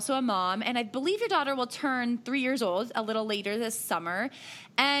are also a mom, and I believe your daughter will turn 3 years old a little later this summer.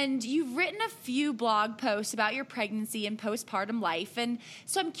 And you've written a few blog posts about your pregnancy and postpartum life. And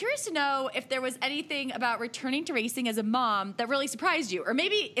so I'm curious to know if there was anything about returning to racing as a mom that really surprised you. Or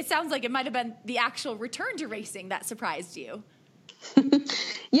maybe it sounds like it might have been the actual return to racing that surprised you.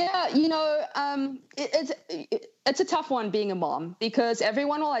 Yeah, it's a tough one being a mom, because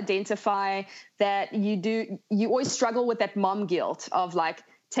everyone will identify that you always struggle with that mom guilt of like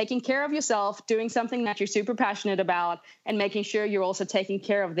taking care of yourself, doing something that you're super passionate about, and making sure you're also taking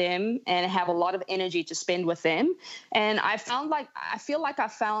care of them and have a lot of energy to spend with them. And I feel like I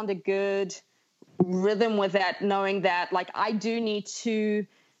found a good rhythm with that, knowing that like I do need to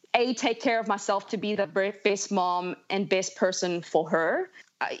take care of myself to be the best mom and best person for her.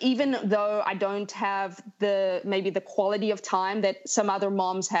 Even though I don't have maybe the quality of time that some other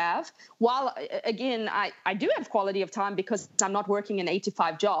moms have. While, again, I do have quality of time because I'm not working an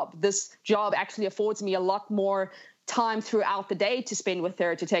 8-to-5 job. This job actually affords me a lot more time throughout the day to spend with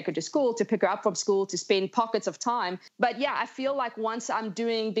her, to take her to school, to pick her up from school, to spend pockets of time. But yeah, I feel like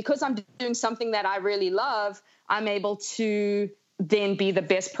because I'm doing something that I really love, I'm able to then be the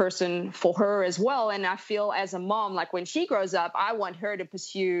best person for her as well. And I feel as a mom, like when she grows up, I want her to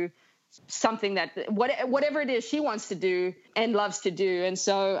pursue something that whatever it is she wants to do and loves to do. And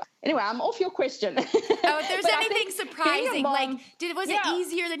so anyway, I'm off your question. Oh, if there's anything surprising, mom, was it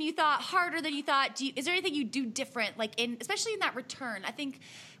easier than you thought, harder than you thought? Is there anything you do different, like especially in that return? I think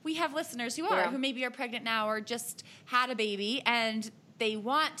we have listeners who maybe are pregnant now or just had a baby and they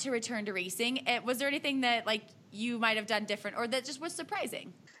want to return to racing. Was there anything that like you might have done different or that just was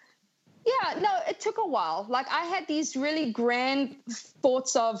surprising? Yeah, no, it took a while. Like I had these really grand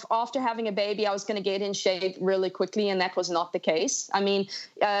thoughts of after having a baby, I was going to get in shape really quickly. And that was not the case. I mean,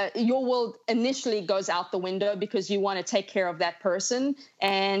 your world initially goes out the window because you want to take care of that person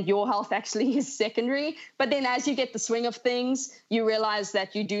and your health actually is secondary. But then as you get the swing of things, you realize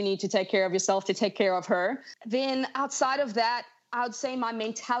that you do need to take care of yourself to take care of her. Then outside of that, I would say my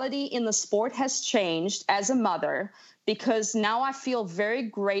mentality in the sport has changed as a mother, because now I feel very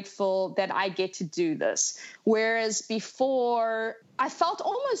grateful that I get to do this. Whereas before,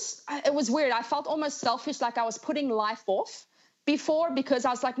 it was weird. I felt almost selfish, like I was putting life off before, because I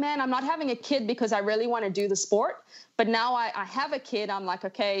was like, man, I'm not having a kid because I really want to do the sport. But now I have a kid. I'm like,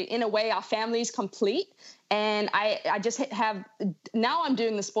 okay, in a way, our family is complete. And I just now I'm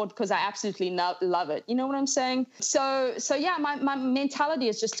doing the sport because I absolutely love it. You know what I'm saying? So yeah, my mentality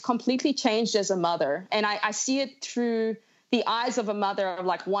has just completely changed as a mother. And I see it through the eyes of a mother of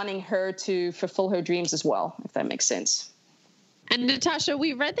like wanting her to fulfill her dreams as well, if that makes sense. And Natasha,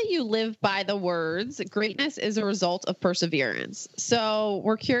 we read that you live by the words, greatness is a result of perseverance. So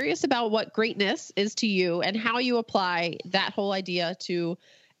we're curious about what greatness is to you and how you apply that whole idea to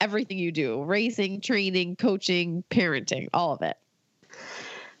everything you do, racing, training, coaching, parenting, all of it.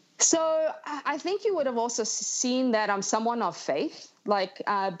 So I think you would have also seen that I'm someone of faith. Like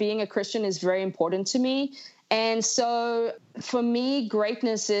being a Christian is very important to me. And so for me,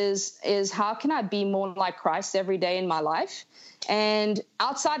 greatness is how can I be more like Christ every day in my life? And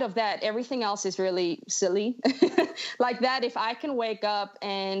outside of that, everything else is really silly. Like that, if I can wake up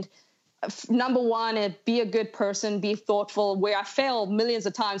and number one, be a good person, be thoughtful, where I fail millions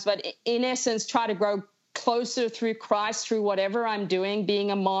of times, but in essence, try to grow closer through Christ, through whatever I'm doing,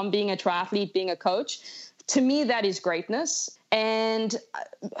 being a mom, being a triathlete, being a coach. To me, that is greatness. And,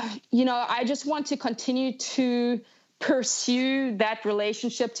 I just want to continue to pursue that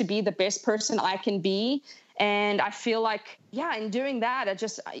relationship to be the best person I can be. And I feel like, in doing that,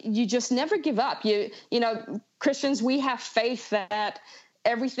 you just never give up. Christians, we have faith that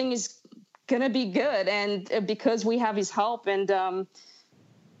everything is going to be good, and because we have his help. And I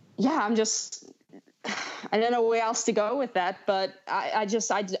don't know where else to go with that, but I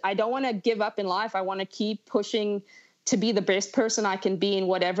don't want to give up in life. I want to keep pushing to be the best person I can be in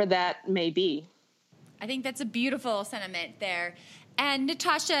whatever that may be. I think that's a beautiful sentiment there. And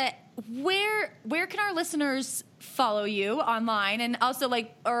Natasha, where can our listeners follow you online? And also,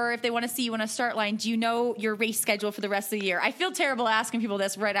 or if they want to see you on a start line, do you know your race schedule for the rest of the year? I feel terrible asking people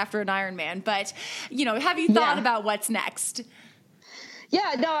this right after an Ironman, but, have you thought about what's next?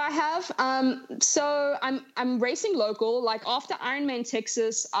 Yeah, no, I have. So I'm racing local. Like after Ironman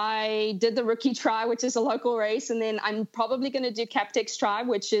Texas, I did the Rookie Tri, which is a local race. And then I'm probably going to do Captex Tri,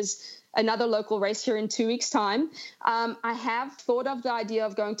 which is another local race here in 2 weeks' time. I have thought of the idea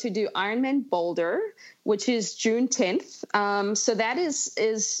of going to do Ironman Boulder, which is June 10th. So that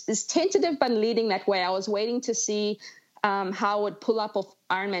is tentative, but leading that way. I was waiting to see how it would pull up of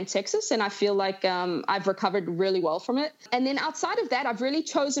Ironman Texas, and I feel like I've recovered really well from it. And then outside of that, I've really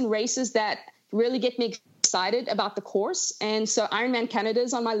chosen races that really get me excited about the course. And so Ironman Canada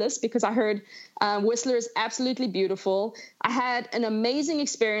is on my list because I heard Whistler is absolutely beautiful. I had an amazing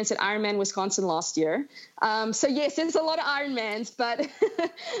experience at Ironman Wisconsin last year. So yes, there's a lot of Ironmans, but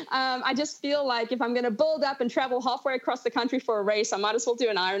I just feel like if I'm going to build up and travel halfway across the country for a race, I might as well do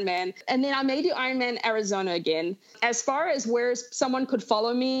an Ironman. And then I may do Ironman Arizona again. As far as where someone could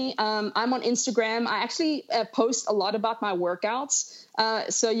follow me, I'm on Instagram. I actually post a lot about my workouts.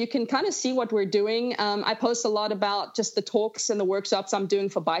 So you can kind of see what we're doing. I post a lot about just the talks and the workshops I'm doing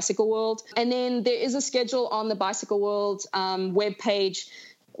for Bicycle World. And then there is a schedule on the Bicycle World webpage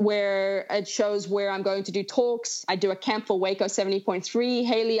where it shows where I'm going to do talks. I do a camp for Waco 70.3.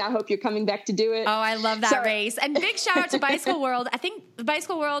 Haley, I hope you're coming back to do it. Oh, I love that race. And big shout out to Bicycle World. I think the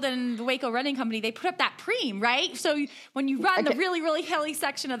Bicycle World and the Waco Running Company, they put up that preem, right? So when you run the really, really hilly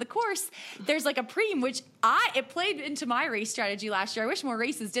section of the course, there's like a preem, which it played into my race strategy last year. I wish more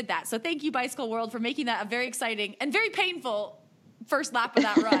races did that. So thank you, Bicycle World, for making that a very exciting and very painful first lap of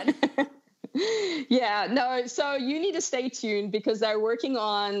that run. Yeah, no, so you need to stay tuned because they're working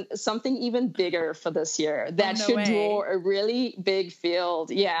on something even bigger for this year that should draw a really big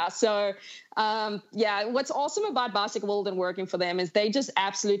field. Yeah, so what's awesome about Bicycle World and working for them is they just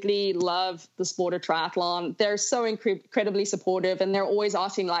absolutely love the sport of triathlon. They're so incredibly supportive, and they're always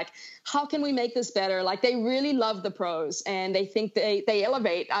asking, how can we make this better? They really love the pros, and they think they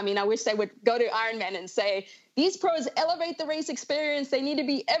elevate. I mean, I wish they would go to Ironman and say, these pros elevate the race experience. They need to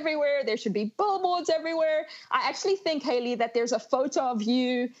be everywhere. There should be billboards everywhere. I actually think, Haley, that there's a photo of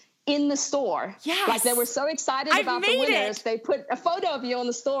you in the store. Yes. They were so excited about the winners. They put a photo of you on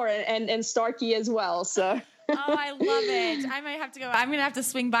the store and Starkey as well. So. Oh, I love it. I might have to go. I'm going to have to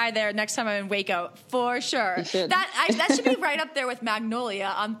swing by there next time I'm in Waco for sure. That should be right up there with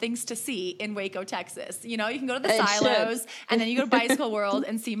Magnolia on things to see in Waco, Texas. You can go to the silos and then you go to Bicycle World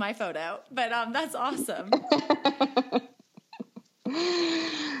and see my photo. But that's awesome.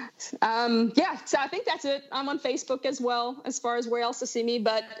 So I think that's it. I'm on Facebook as well, as far as where else to see me.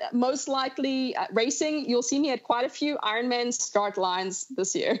 But most likely racing, you'll see me at quite a few Ironman start lines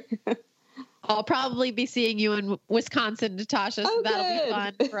this year. I'll probably be seeing you in Wisconsin, Natasha. So that'll be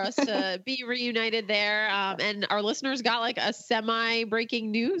fun for us to be reunited there. And our listeners got a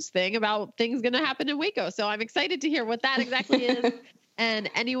semi-breaking news thing about things going to happen in Waco. So I'm excited to hear what that exactly is. And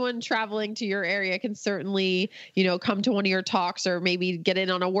anyone traveling to your area can certainly, come to one of your talks or maybe get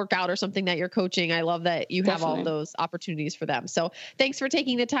in on a workout or something that you're coaching. I love that you have all those opportunities for them. So thanks for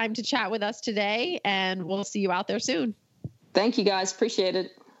taking the time to chat with us today, and we'll see you out there soon. Thank you, guys. Appreciate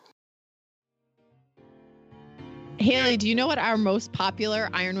it. Haley, do you know what our most popular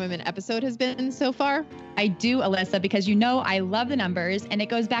Iron Women episode has been so far? I do, Alyssa, because I love the numbers, and it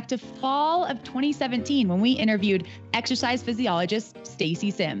goes back to fall of 2017 when we interviewed exercise physiologist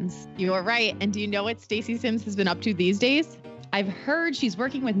Stacy Sims. You are right. And do you know what Stacy Sims has been up to these days? I've heard she's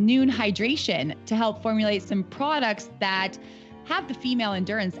working with Noon Hydration to help formulate some products that have the female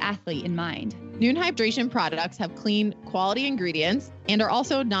endurance athlete in mind. Noon Hydration products have clean, quality ingredients and are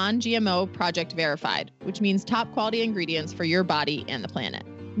also non-GMO project verified, which means top quality ingredients for your body and the planet.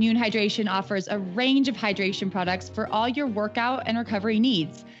 Noon Hydration offers a range of hydration products for all your workout and recovery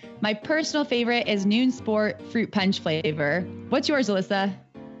needs. My personal favorite is Noon Sport Fruit Punch flavor. What's yours, Alyssa?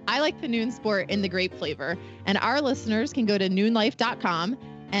 I like the Noon Sport in the grape flavor, and our listeners can go to noonlife.com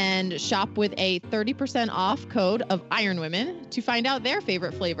and shop with a 30% off code of Iron Women to find out their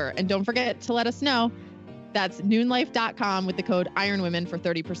favorite flavor. And don't forget to let us know. That's noonlife.com with the code Iron Women for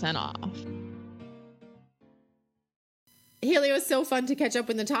 30% off. Haley, it was so fun to catch up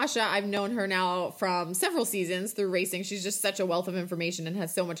with Natasha. I've known her now from several seasons through racing. She's just such a wealth of information and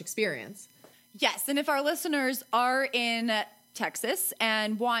has so much experience. Yes, and if our listeners are in Texas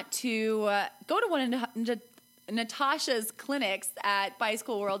and want to go to one of Natasha's clinics at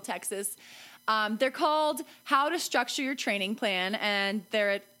Bicycle World Texas, they're called How to Structure Your Training Plan, and they're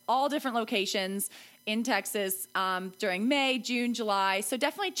at all different locations in Texas during May, June, July. So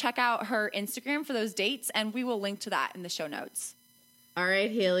definitely check out her Instagram for those dates, and we will link to that in the show notes. All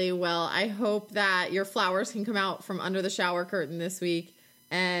right, Haley. Well, I hope that your flowers can come out from under the shower curtain this week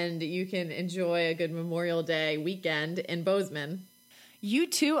and you can enjoy a good Memorial Day weekend in Bozeman. You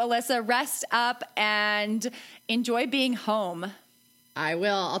too, Alyssa. Rest up and enjoy being home. I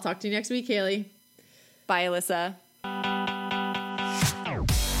will. I'll talk to you next week, Haley. Bye, Alyssa.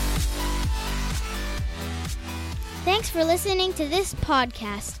 Thanks for listening to this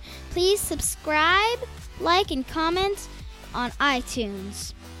podcast. Please subscribe, like, and comment on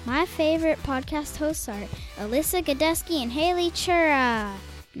iTunes. My favorite podcast hosts are Alyssa Godesky and Haley Chura.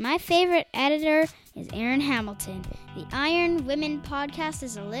 My favorite editor is Aaron Hamilton. The Iron Women podcast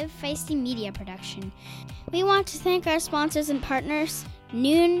is a Live Feisty media production. We want to thank our sponsors and partners,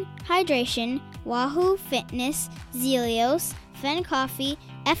 Noon Hydration, Wahoo Fitness, Zelios, Fen Coffee,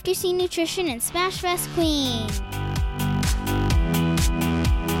 FTC Nutrition, and Smashfest Queen.